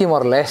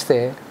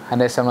Timor-Leste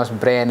anessa mas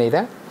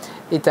brand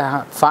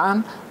ita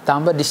fan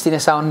tambah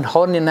destinação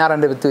honi naran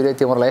de betul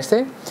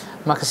Timor-Leste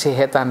maka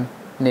sehetan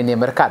nini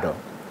mercado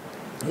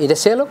ida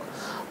selo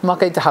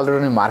maka ita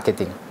haluruni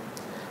marketing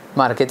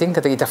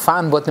kata kita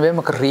fan buat nebe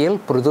maka real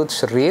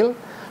produtos real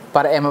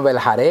para emabel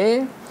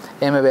hare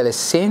emabel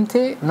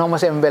sente não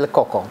mas emabel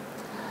coco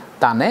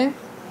tane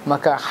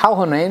maka how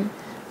honen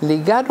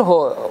ligado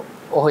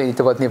ho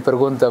itu buat ni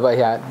pergunta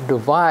bahia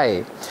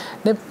Dubai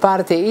ne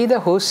parte ida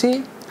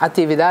husi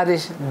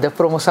atividades de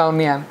promoção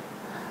nian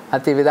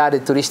atividade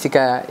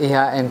turística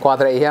ia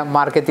enquadra ia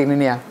marketing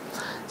niya.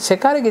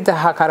 Sekarang kita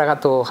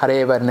hakarato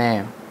harebar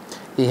ne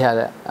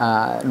ia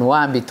no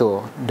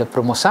âmbito de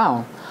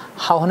promoção,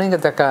 how nem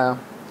kita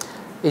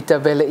ita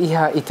bela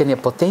ia itenia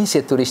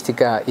potência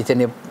turística,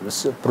 itenia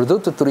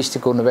produto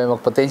turístico no bem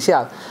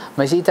potencial,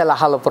 mas ita la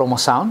halo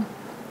promoção,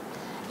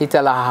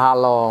 ita la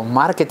halo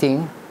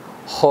marketing,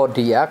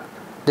 hodia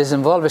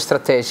desenvolve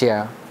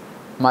estratégia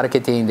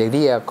marketing de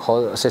dia,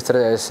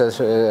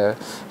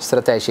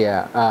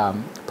 estratégia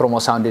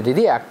promoção de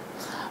dia,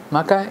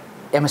 maka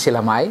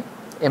MCLA mai,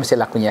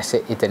 MCLA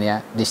conhece e tem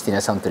a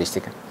destinação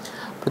turística.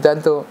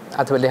 Portanto,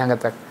 atualmente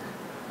hangata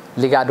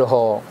ligado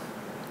ao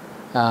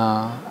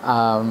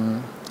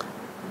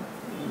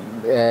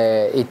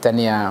e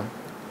tem a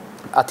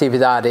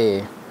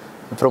atividade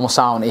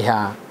promoção e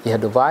a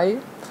Dubai,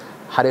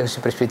 hari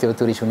se perspectiva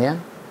turismo nia,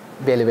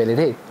 bele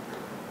de.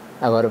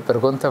 Agora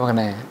pergunta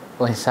mengenai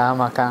usaha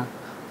maka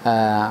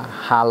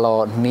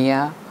halo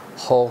nia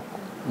ho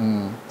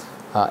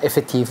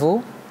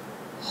efetivo,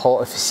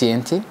 ho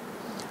eficiente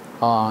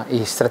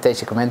e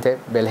estrategicamente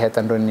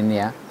belhetan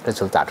nia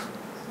resultado.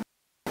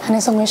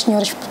 Nessa o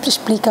senhor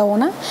explica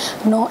ona,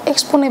 no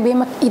expone bem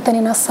mak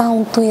itani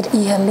nação tuir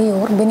ia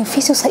leor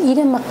benefício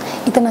saída mak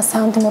itani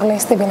nação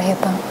Timor-Leste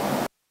belhetan.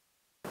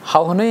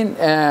 Haunin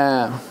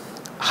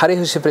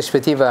hari se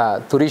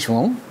perspectiva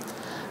turismo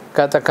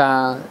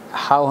katakan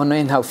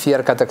haunin hau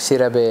fiar katak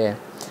sirabe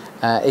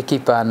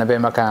equipa na bem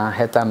maka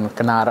hetan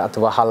kenar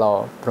atau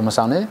halo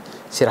promoção ne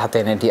sirah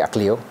tene di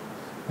aklio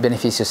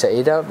benefício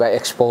saída vai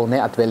expo ne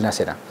atvel na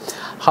sira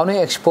how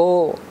ne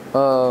expo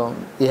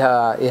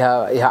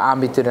iha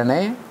âmbito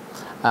ne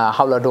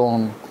hawla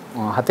dong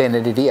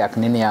hatene di ak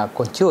ninia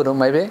conteúdo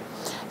mas be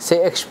se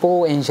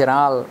expo em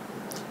geral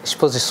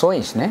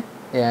exposições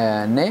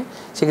né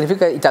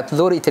significa itat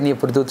lori tenia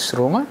produtos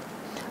ruma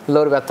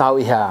lori batau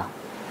iha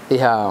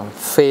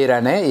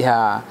feira né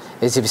iha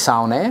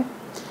exibição né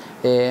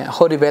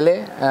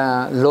horibele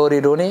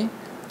lori doni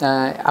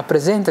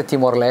apresenta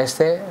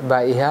Timor-Leste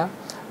ba iha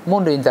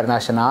mundo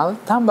internacional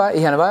tamba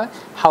iha ba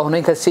how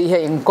nem que se iha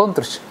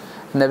encontros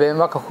na bem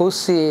maka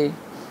husi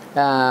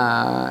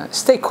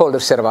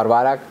stakeholders ser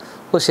barbarak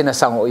husi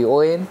nação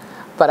oin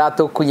para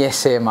tu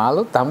conhecer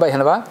malo tamba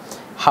iha ba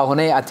how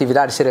nem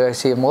atividade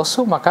ser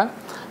moço maka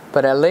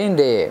para além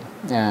de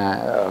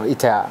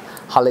ita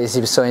hal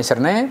exibições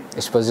né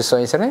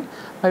exposições né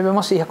mas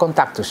vemos iha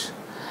contactos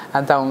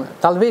então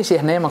talvez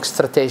iha nem uma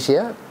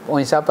estratégia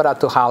onde para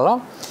tu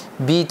halo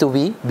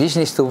B2B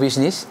business to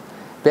business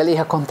beli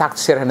iha contact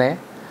ser né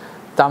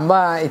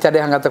tamba ita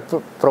deh angkat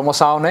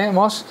promoção né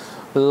mos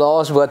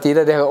los buat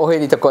ida deh oh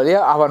ini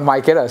tekolia awan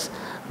maikeras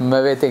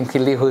mebeten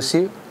kili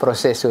husi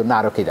processo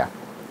naro kita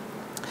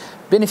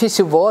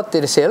benefício bom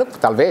terceiro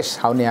talvez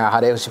hau nia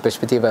hare husi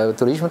perspectiva do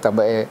turismo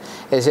também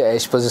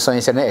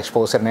exposições né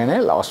exposer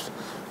né los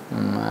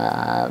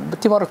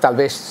Timor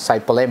talvez sai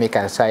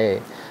polêmica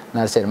sai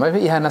na terceira mas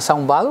iha na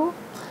São Paulo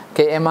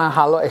que ema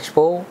halo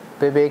expo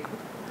bebek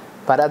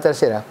para a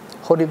terceira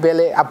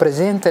Horibele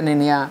apresenta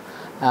ninia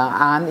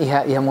an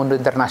iha mundo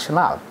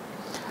internacional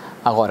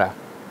agora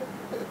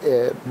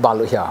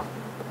balu iha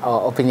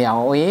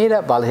opinião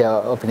oira balu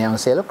iha opinião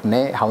selok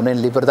ne hau nen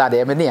liberdade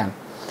é menian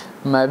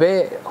mas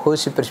be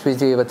husi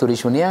perspectiva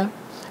turismo nia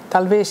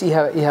talvez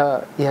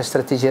iha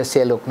estratégia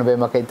selok não bem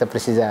mas kita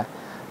precisa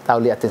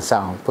tahu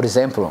atenção por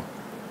exemplo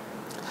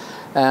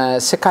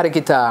se cara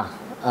kita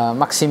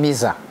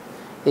maximiza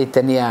e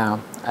tenia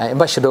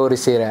embaixadores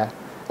sera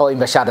ou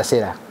embaixada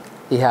sera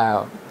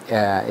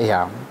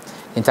iha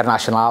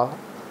internasional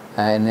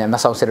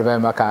nação serba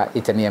maka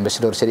itania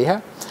embaixador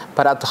seriha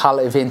para tu hal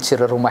event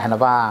sira rumah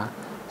naba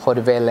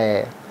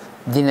horibele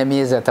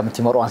dinamiza tam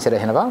Timor on sira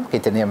naba que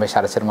itania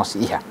embaixada ser mos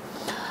iha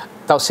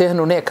tau se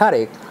no ne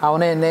karek hau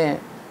ne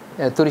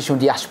turismo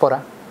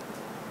diaspora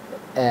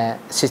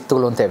se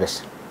tulon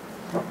tebes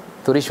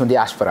turismo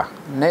diaspora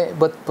ne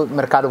but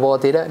mercado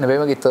volta ida ne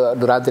bem que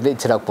durante ele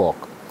tirar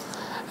pouco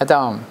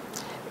então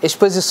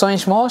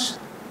exposições mos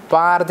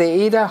parte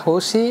ida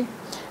husi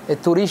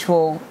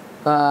turismo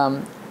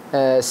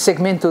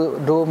segmento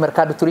do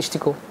mercado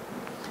turístico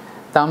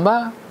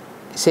tamba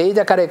se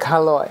ida karek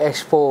halo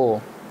expo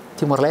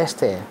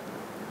Timor-Leste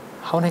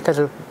hau ne ka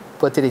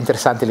pode ser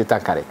interessante ele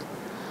karek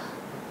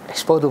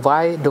expo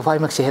Dubai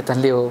maxi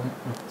hetan leu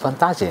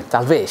vantagem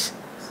talvez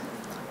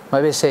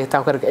mas você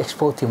tahu karek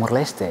expo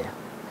Timor-Leste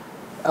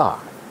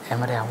é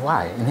maria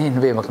why ini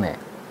bem makne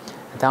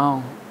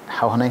então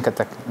hau ne ka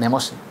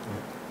nemos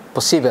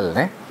possível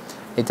né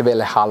itu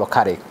bela halo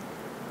karek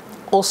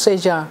ou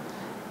seja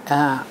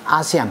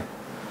ASEAN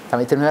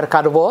também tem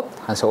mercado bot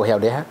hansa oh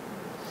deh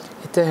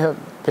itu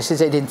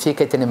precisa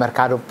identificar tem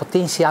mercado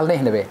potensial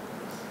nih nebe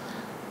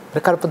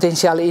mercado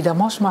potensial ida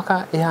mos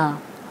maka ya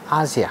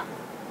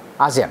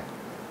ASEAN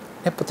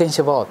é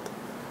potência bot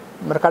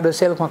mercado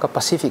sel maka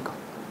Pacífico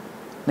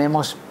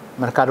nemos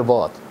mercado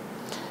bot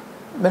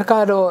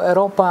mercado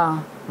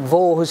Europa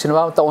voo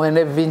husinwa ta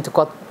ohne 20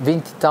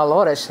 tal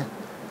horas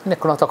ne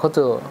kono ta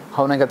kotu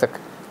hauna gata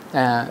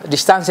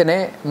distância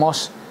né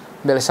mos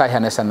belesai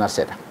hanesa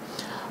nasera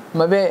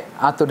mabe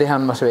atu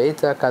dehan mas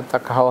beita kata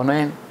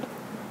kahonen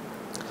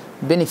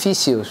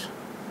benefícios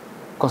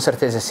com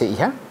certeza se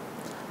ia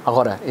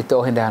agora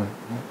itu hendan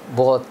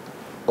bot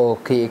o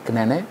que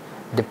né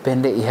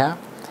depende ia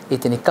e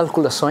tem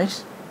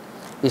calculações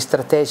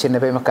estratégia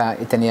nebe maka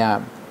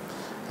itenia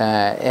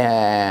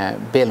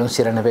belum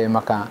sira nebe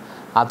maka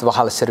atu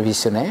hal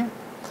serviço né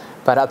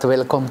para atu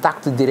el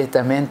contacto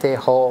diretamente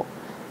com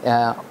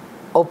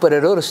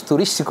operadores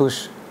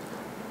turísticos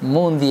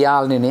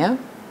mundial né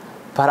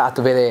para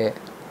atuar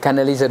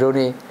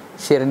canalizadores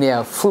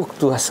sernia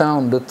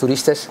flutuação de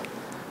turistas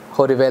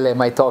horibele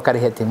mai tocar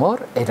em Timor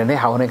e né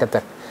hau ne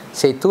kata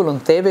se tulun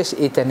tebes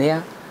e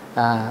tenia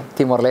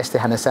Timor-Leste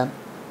hanesan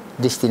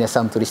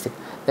destinação turística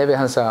deve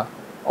hansa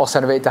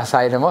osan veita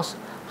sairemos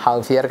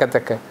hau fier kata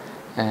que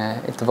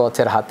itu vou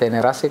ter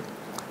hatene rasik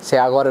se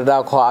agora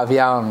dá com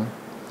avião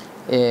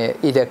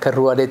ida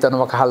carrua de tono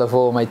makahalo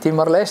voo mai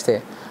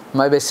Timor-Leste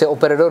mas se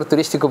operador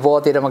turístico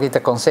volta ida makita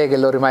consegue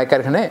lori mai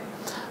karne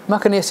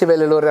makanya se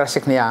vele lori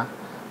rasik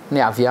ni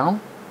avião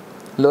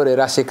lori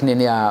rasik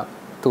ni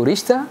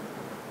turista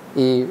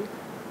e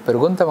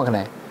pergunta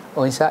makne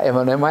onsa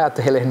emane mai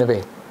atu hele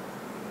nebe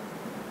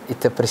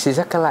ita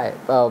precisa kala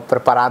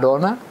preparado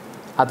na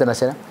atu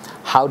nasena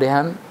how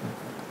dehan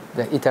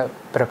ita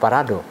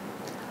preparado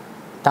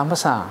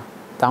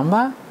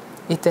tamba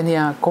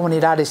itania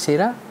comunidade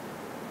sira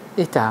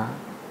ita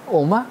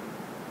uma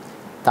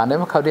tanda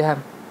makau dehan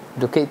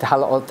do que ita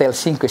hala hotel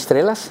 5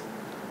 estrelas.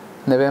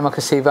 Nebe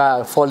maka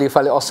seba foli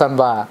fale osan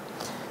ba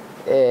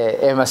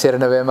masir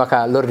nebe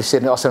maka lor di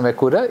sini osan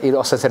mekura e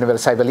osan sene vel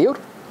sai beliur.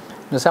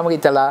 No sama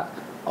ita lá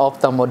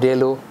opta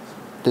modelo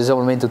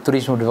desenvolvimento do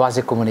turismo de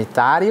base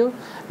comunitário.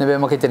 Nebe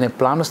maka ita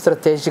plano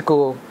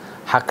estratégico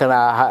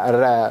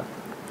hakana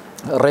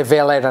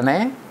revela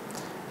irane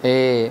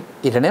e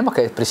irane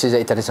maka precisa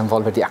ita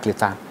desenvolver di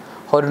aklitan.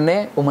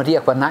 Horne uma dia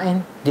kwa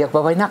nain dia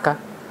kwa vainaka.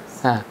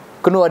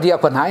 Kuno dia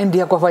kwa nain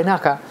dia kwa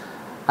vainaka.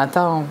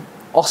 Então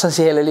osan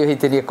se hele liu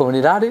hite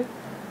comunidade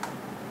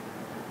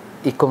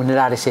e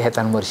comunidade se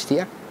hetan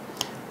moristiak.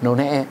 Não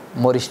é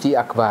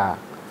moristiak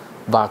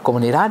ba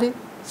comunidade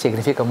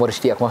significa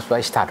moristiak mas ba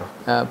estado.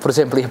 Por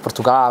exemplo, em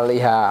Portugal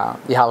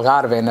e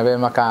Algarve na bem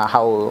maka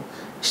how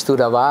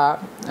estuda ba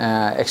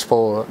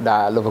expo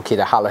da loboki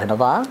da halo hena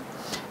ba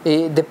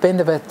e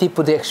depende do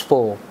tipo de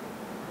expo.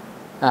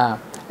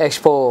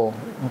 Expo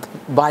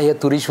baia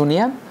turismo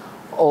nian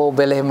ou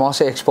belemos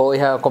expo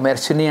iha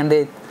comércio nian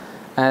de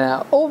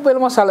ou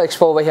belemos ala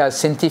expo iha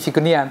científico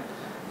nian.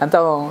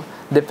 Então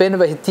depende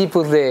do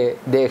tipo de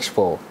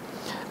expo.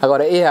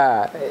 Agora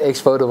iha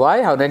expo do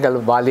vai how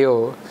nengal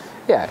valeu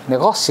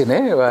negócio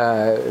né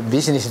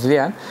business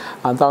nian.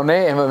 Então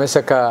né é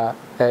mesa ka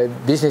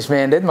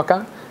businessman det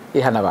maka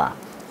iha na ba.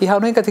 Iha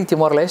nengal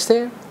Timor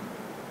Leste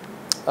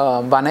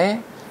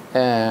bane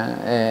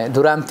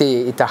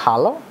durante ita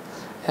halo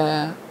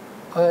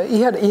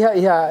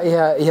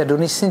ia do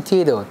nesse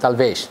sentido,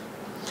 talvez.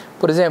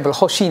 Por exemplo,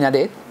 a China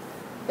de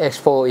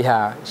Expo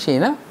ia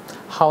China,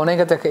 how nem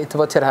que itu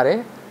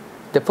bocor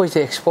depois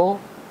de Expo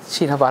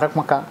China barak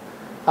maka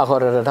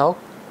agora dau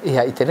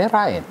ia itene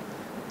rain.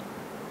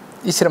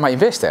 Isso é uma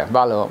investe,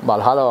 balo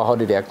halo how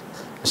direct.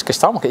 Mas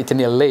questão que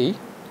itene lei,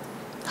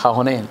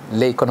 how nem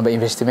lei quando é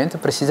investimento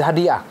precisa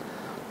hadiah.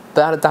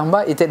 Para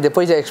tambah ite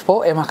depois de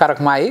Expo é uma cara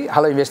mai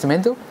halo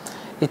investimento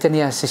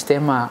itene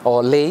sistema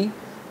ou lei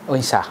o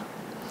insah.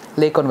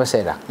 Lei quando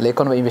você lei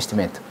quando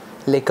investimento,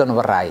 lei quando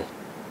rai,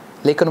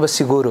 lei quando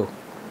seguro,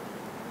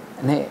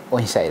 né? O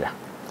insaira.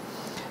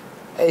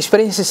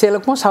 Experiência sela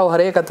como sah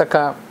hare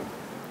kata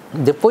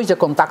depois de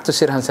contato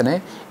sirhansa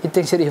né, e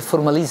tem que ser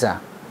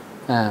formaliza.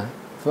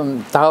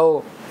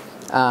 Tau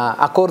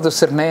acordo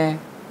ser né,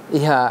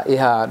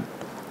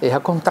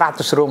 iha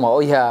contratos Roma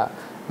ou iha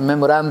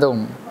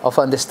memorandum of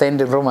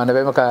understanding Roma na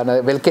bemaka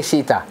na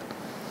belkesita.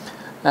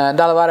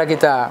 Dalam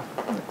kita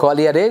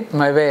kualiah det,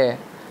 mas ve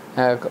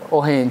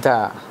ohin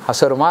ta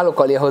hasor malu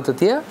kualiah hotu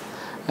tia,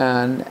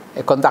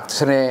 kontak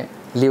sene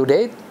liu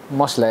det,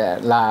 mos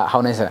la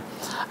haunesa.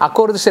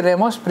 Acordo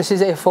seremos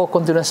precisa de for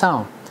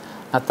continuação.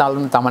 Natal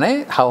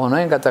tamane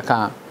haunoen kata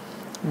ka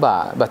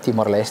ba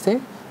Timor Leste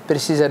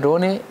precisa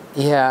done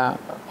ia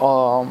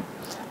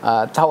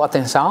tau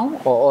atenção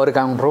o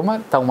órgão Roma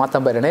tau mata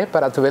berene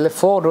para tu vele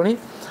for done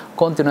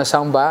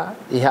continuação ba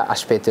ia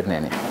aspecto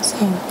nene.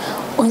 Sim.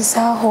 O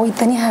ensaio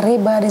itani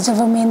hareba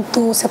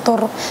desenvolvimento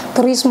setor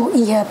turismo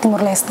ia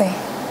Timor Leste.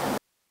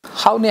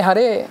 How ne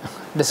hare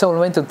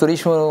desenvolvimento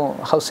turismo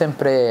how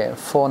sempre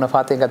for na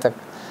fate kata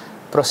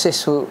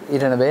processo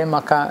irana be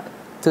maka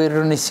tu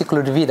irani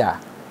ciclo de vida.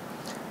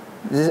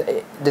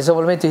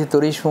 Desenvolvimento de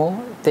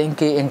turismo tem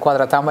que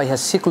enquadrar também o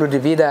ciclo de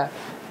vida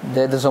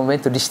de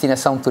desenvolvimento de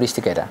destinação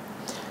turística.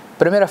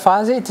 Primeira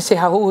fase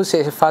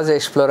é fase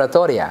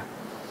exploratória.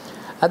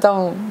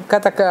 Então,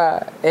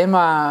 kataka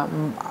ema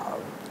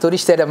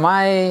turista da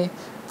mai,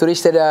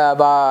 turista da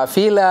ba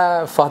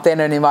fila,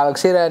 fortena animal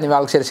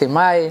que se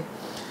mai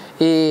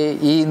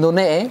e no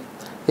ne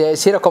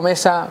se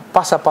começa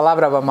passa a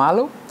palavra ba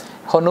malo,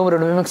 o número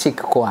do mesmo que se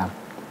coa.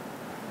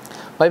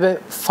 Vai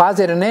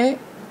fazer ne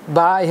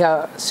ba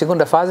a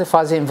segunda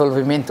fase de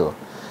envolvimento.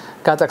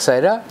 Katak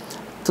saira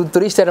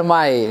turista da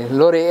mai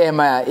lori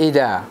ema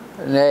ida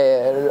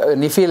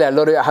ni fila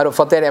lori haro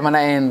fortena ema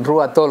na en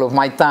rua tolo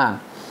maitan.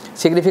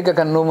 Significa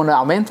que o número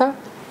aumenta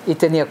e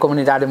tem a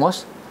comunidade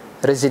mos,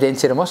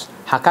 residência mos,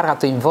 a carga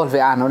tu envolve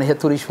ano no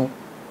turismo.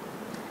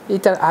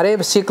 E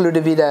a ciclo de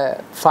vida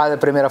fase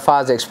primeira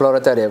fase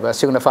exploratória, a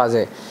segunda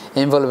fase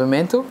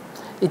envolvimento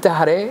e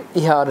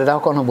a dar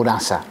com a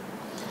mudança.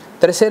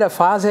 Terceira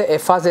fase é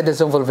fase de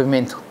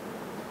desenvolvimento.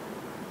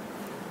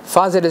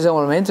 Fase de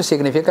desenvolvimento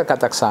significa que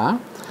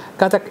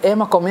a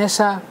ema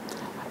começa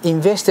a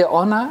investir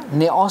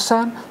ne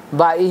osan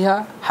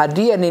baia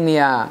hadia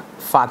ninia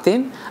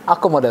fatin,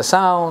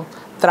 acomodação,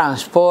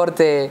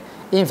 transporte,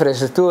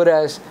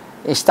 infraestruturas,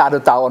 Estado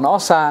tal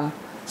osan,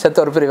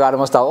 setor privado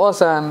mas tal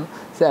osan,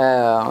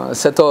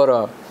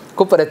 setor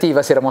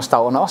cooperativo seremos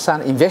tal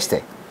osan,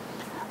 investe.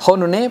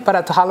 Honune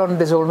para halo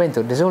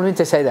desenvolvimento.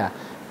 Desenvolvimento é saída.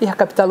 E a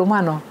capital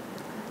humano.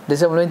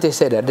 Desenvolvimento é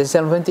saída.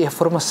 Desenvolvimento é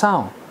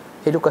formação.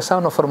 Educação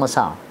na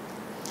formação.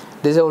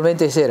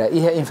 Desenvolvimento é saída.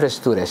 E a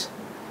infraestruturas.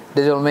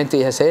 Desenvolvimento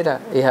é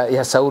saída. E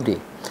a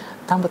saúde.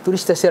 Também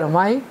turista será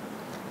mais.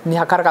 Ni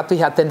carga tu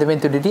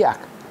atendimento de dia.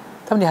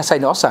 Também ni sai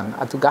nosan,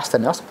 atu gasta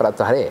nos para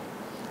tu hare.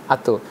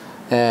 Atu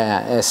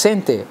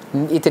sente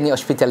e tem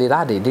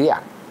hospitalidade de dia.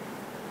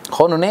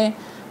 Quando ne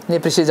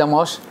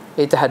precisamos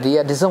ita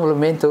hadia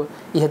desenvolvimento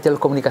e a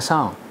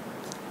telecomunicação.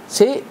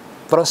 Se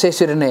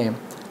processo de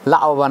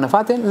lá o vana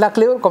faten, lá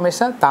clear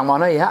começa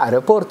tamana ia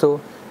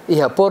aeroporto,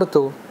 ia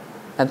porto,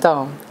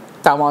 então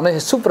tamana é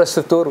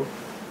superestrutura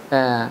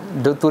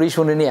do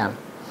turismo união.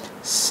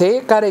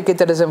 Se cara que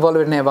te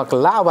desenvolve ne bak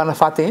lá o vana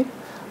faten,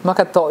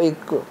 maka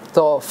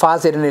to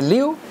fase de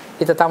liu,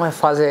 ita tamana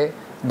fase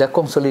da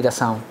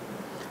consolidação.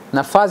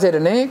 Na fase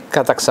de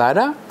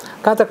kataksada,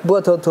 katak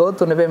buat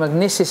tu nebe mag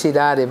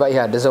necessidade vai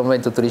a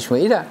desenvolvimento do turismo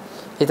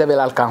ita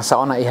bela alcança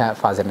ona ia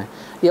fase ne.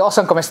 E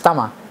osam começa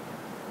tama.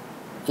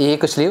 E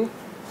que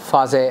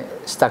fase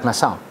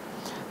estagnação.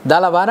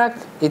 Dala barak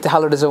ita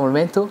halo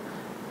desenvolvimento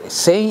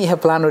sem ia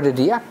plano de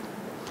dia,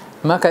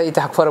 maka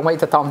ita forma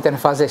ita tam ten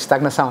fase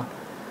estagnação.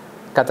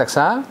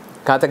 Kataksa,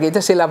 katak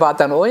ita se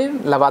lavatan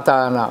oi,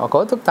 lavatan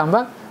okotuk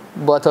tamba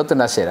buat tu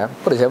nasera.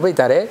 Por exemplo,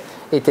 itare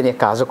tinha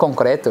caso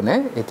concreto,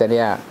 né? E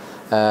tinha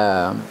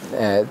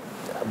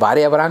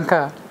Baria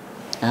Branca,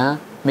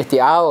 meti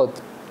out,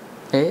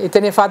 e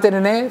tinha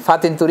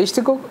faten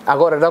turístico,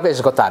 agora não é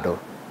esgotado.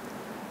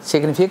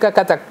 Significa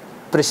que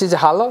precisa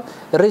halo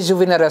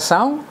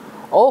rejuvenação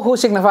ou o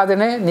significado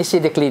nesse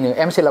declínio.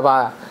 Se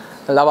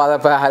lavada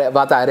para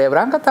bata Baria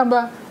Branca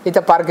também,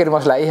 ita parque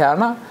mas lá ia,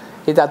 não?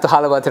 Ita tu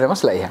halo bater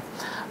mas lá ia.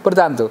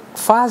 Portanto,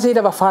 fase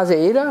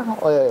ida,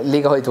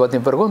 liga hoje tu tem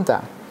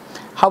pergunta.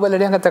 How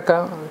ele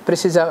kata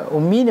precisa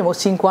mínimo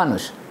 5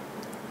 anos.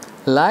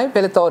 Lá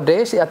pelo todo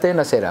 10 até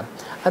nascer.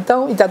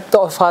 Então, ita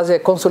to fase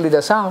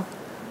consolidação.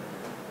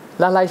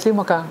 Lá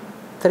lima cá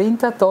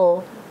 30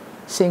 to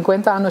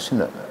 50 anos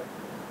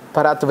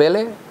para tu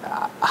vele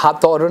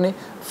hatorune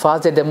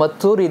fase de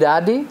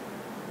maturidade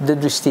de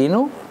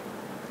destino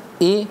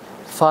e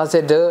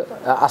fase de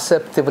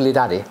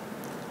acceptabilidade.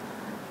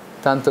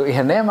 Tanto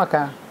ihne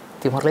maka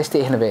Timor-Leste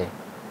ihne.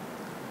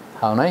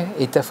 How não?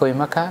 Ita foi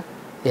maka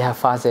a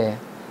fase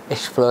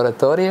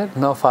exploratória,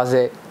 não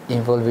fase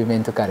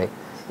envolvimento care.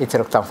 E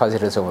terá que fazer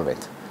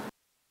desenvolvimento.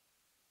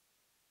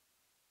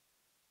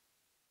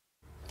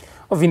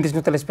 Ouvintes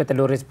no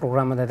telespectadores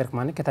programa da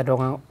DADER que está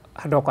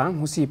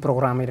dokang usi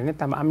programa ini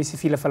tama ami si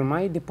fila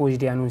falmai depois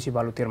de anúncio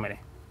balu termine.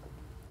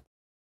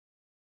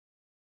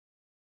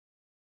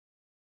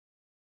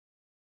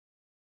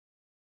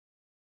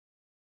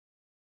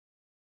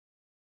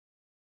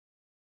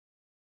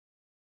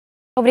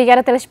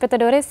 Obrigada,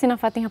 telespectadores, se não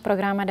fatem o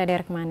programa da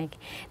KMANEK.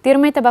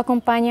 Tirmai taba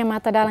acompanha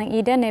mata dalang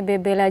ida ne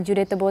bebela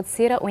ajuda tebot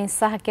sira o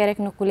ensaha kerek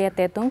no kuliah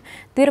tetum,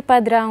 tir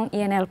padrão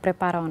INL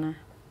preparona.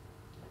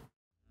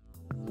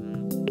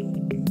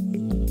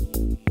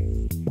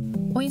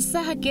 O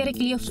ensaha kerek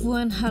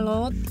liafuan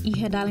halot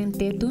iha dalang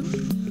tetum,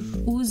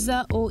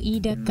 usa o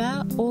ida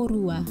ka o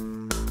rua.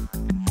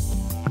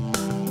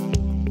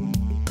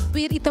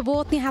 Wir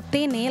itabot ni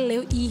hatene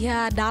leu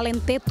iha dalen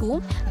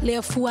tetu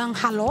leu fuang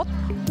halot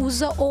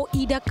usa o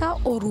idaka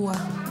o rua.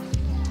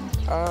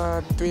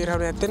 Wir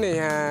hatene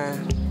ya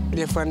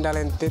leu fuang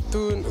dalen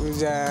tetu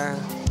usa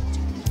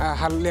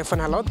leu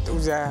fuang halot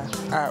usa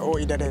o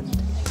idaka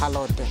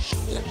halot.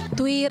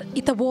 Tuir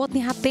itabot ni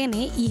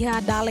hatene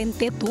iha dalen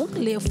tetu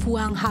leu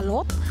fuang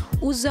halot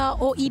usa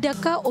o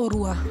idaka o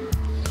rua.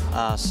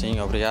 Sim,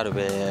 obrigado.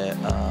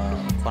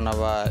 Quando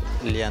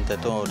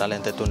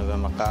dalente tu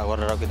maka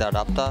agora kita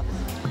adapta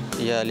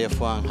ia lia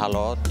fuang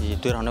halot e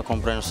tu hanya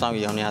compreensão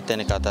e hanya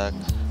hatene kata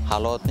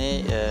halot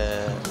ni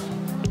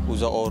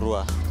usa o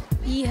rua.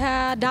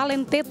 Iha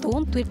dalente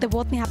tu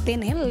tebot ni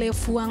hatene le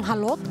fuang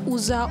halot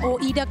usa o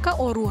idaka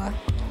o rua.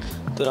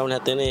 Tu hanya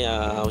hatene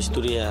ya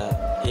studi ya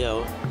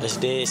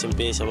SD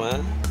SMP sama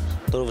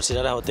tu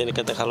universidade hatene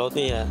kata halot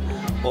ni ya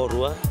o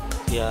rua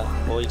ya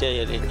o ida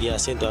ya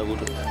sento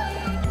agudo.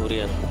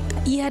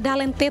 Iha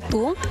dalen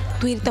tetu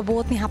tuir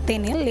tabot ni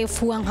hatene le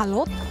fuang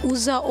halot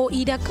usa o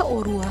idaka o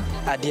rua.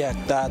 Adia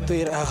ta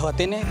tuir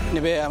hatene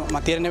nebe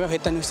materi nebe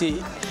hetan usi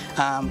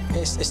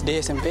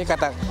SD SMP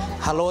kata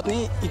halot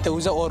ni ita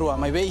usa o rua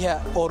mai be iha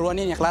o rua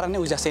ni klaran ni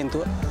usa sento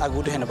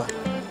agudo henaba.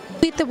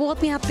 Tuir tabot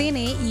ni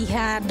hatene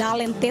iha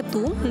dalen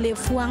tetu le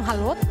fuang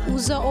halot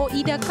usa o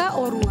idaka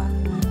o rua.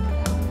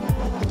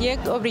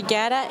 Diek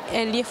obrigada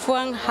le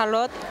fuang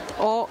halot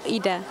o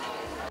ida.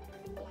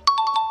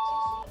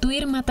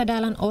 Tuir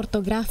matadalan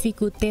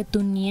ortográfico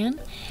tetunian,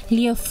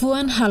 lia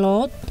fuan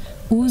halot,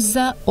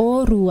 usa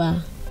o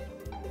rua.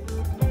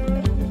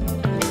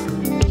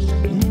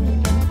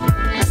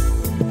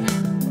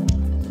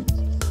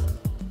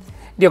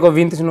 Dia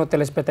ouvintes no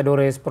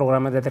telespectadores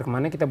programa da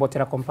KMANEK kita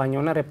bocor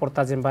acompanhou na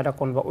reportagem pada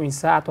con o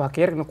insa atau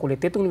akhir no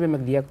kulit tetung ni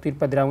dia tuir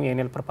padrão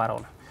INL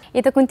preparona.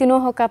 Ita continua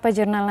ho capa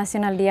Jornal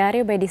Nacional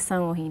Diário by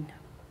Edisaun Ohin.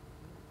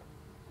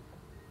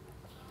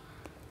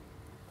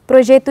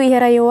 Projeto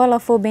Iharaioa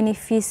lafou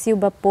benefício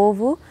para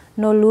povo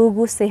no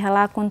lugo se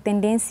ralar com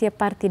tendência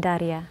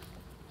partidária.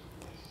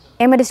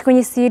 É uma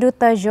desconhecido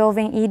ta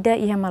jovem Ida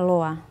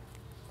Ihamaloa.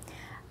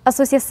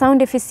 Associação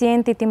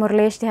Deficiente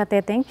Timor-Leste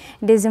Hateteng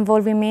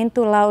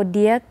Desenvolvimento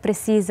Laudia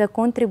precisa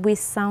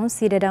contribuição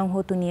cidadão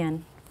rotunian.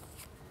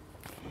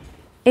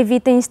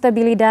 Evita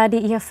instabilidade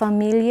e a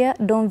família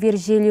Dom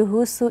Virgílio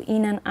Russo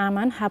Inan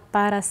Aman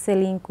Rapara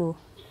Selinco.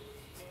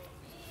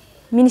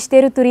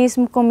 Ministério do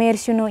Turismo,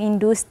 Comércio e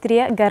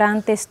Indústria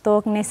garante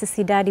estoque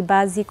necessidade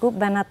básico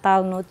para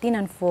Natal no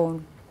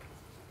Tinanfone.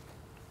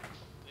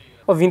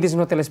 Ouvintes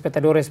no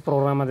telespectadores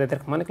programa DADER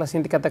KMANEK, la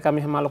sindicato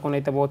kami hamalo con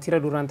ita tira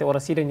durante ora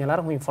sida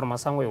nyalar ho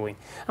informação we.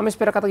 Ama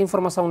espera kata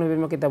informação no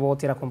bema kita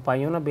tira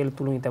companhio na bel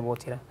tulung ita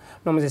tira.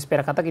 Nós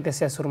espera kata kita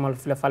se surmal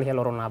fila fali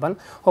haloronaban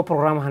o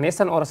programa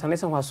hanesan ora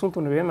hanesan o assunto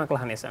no bema kla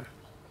hanesan.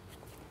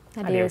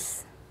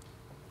 Adiós.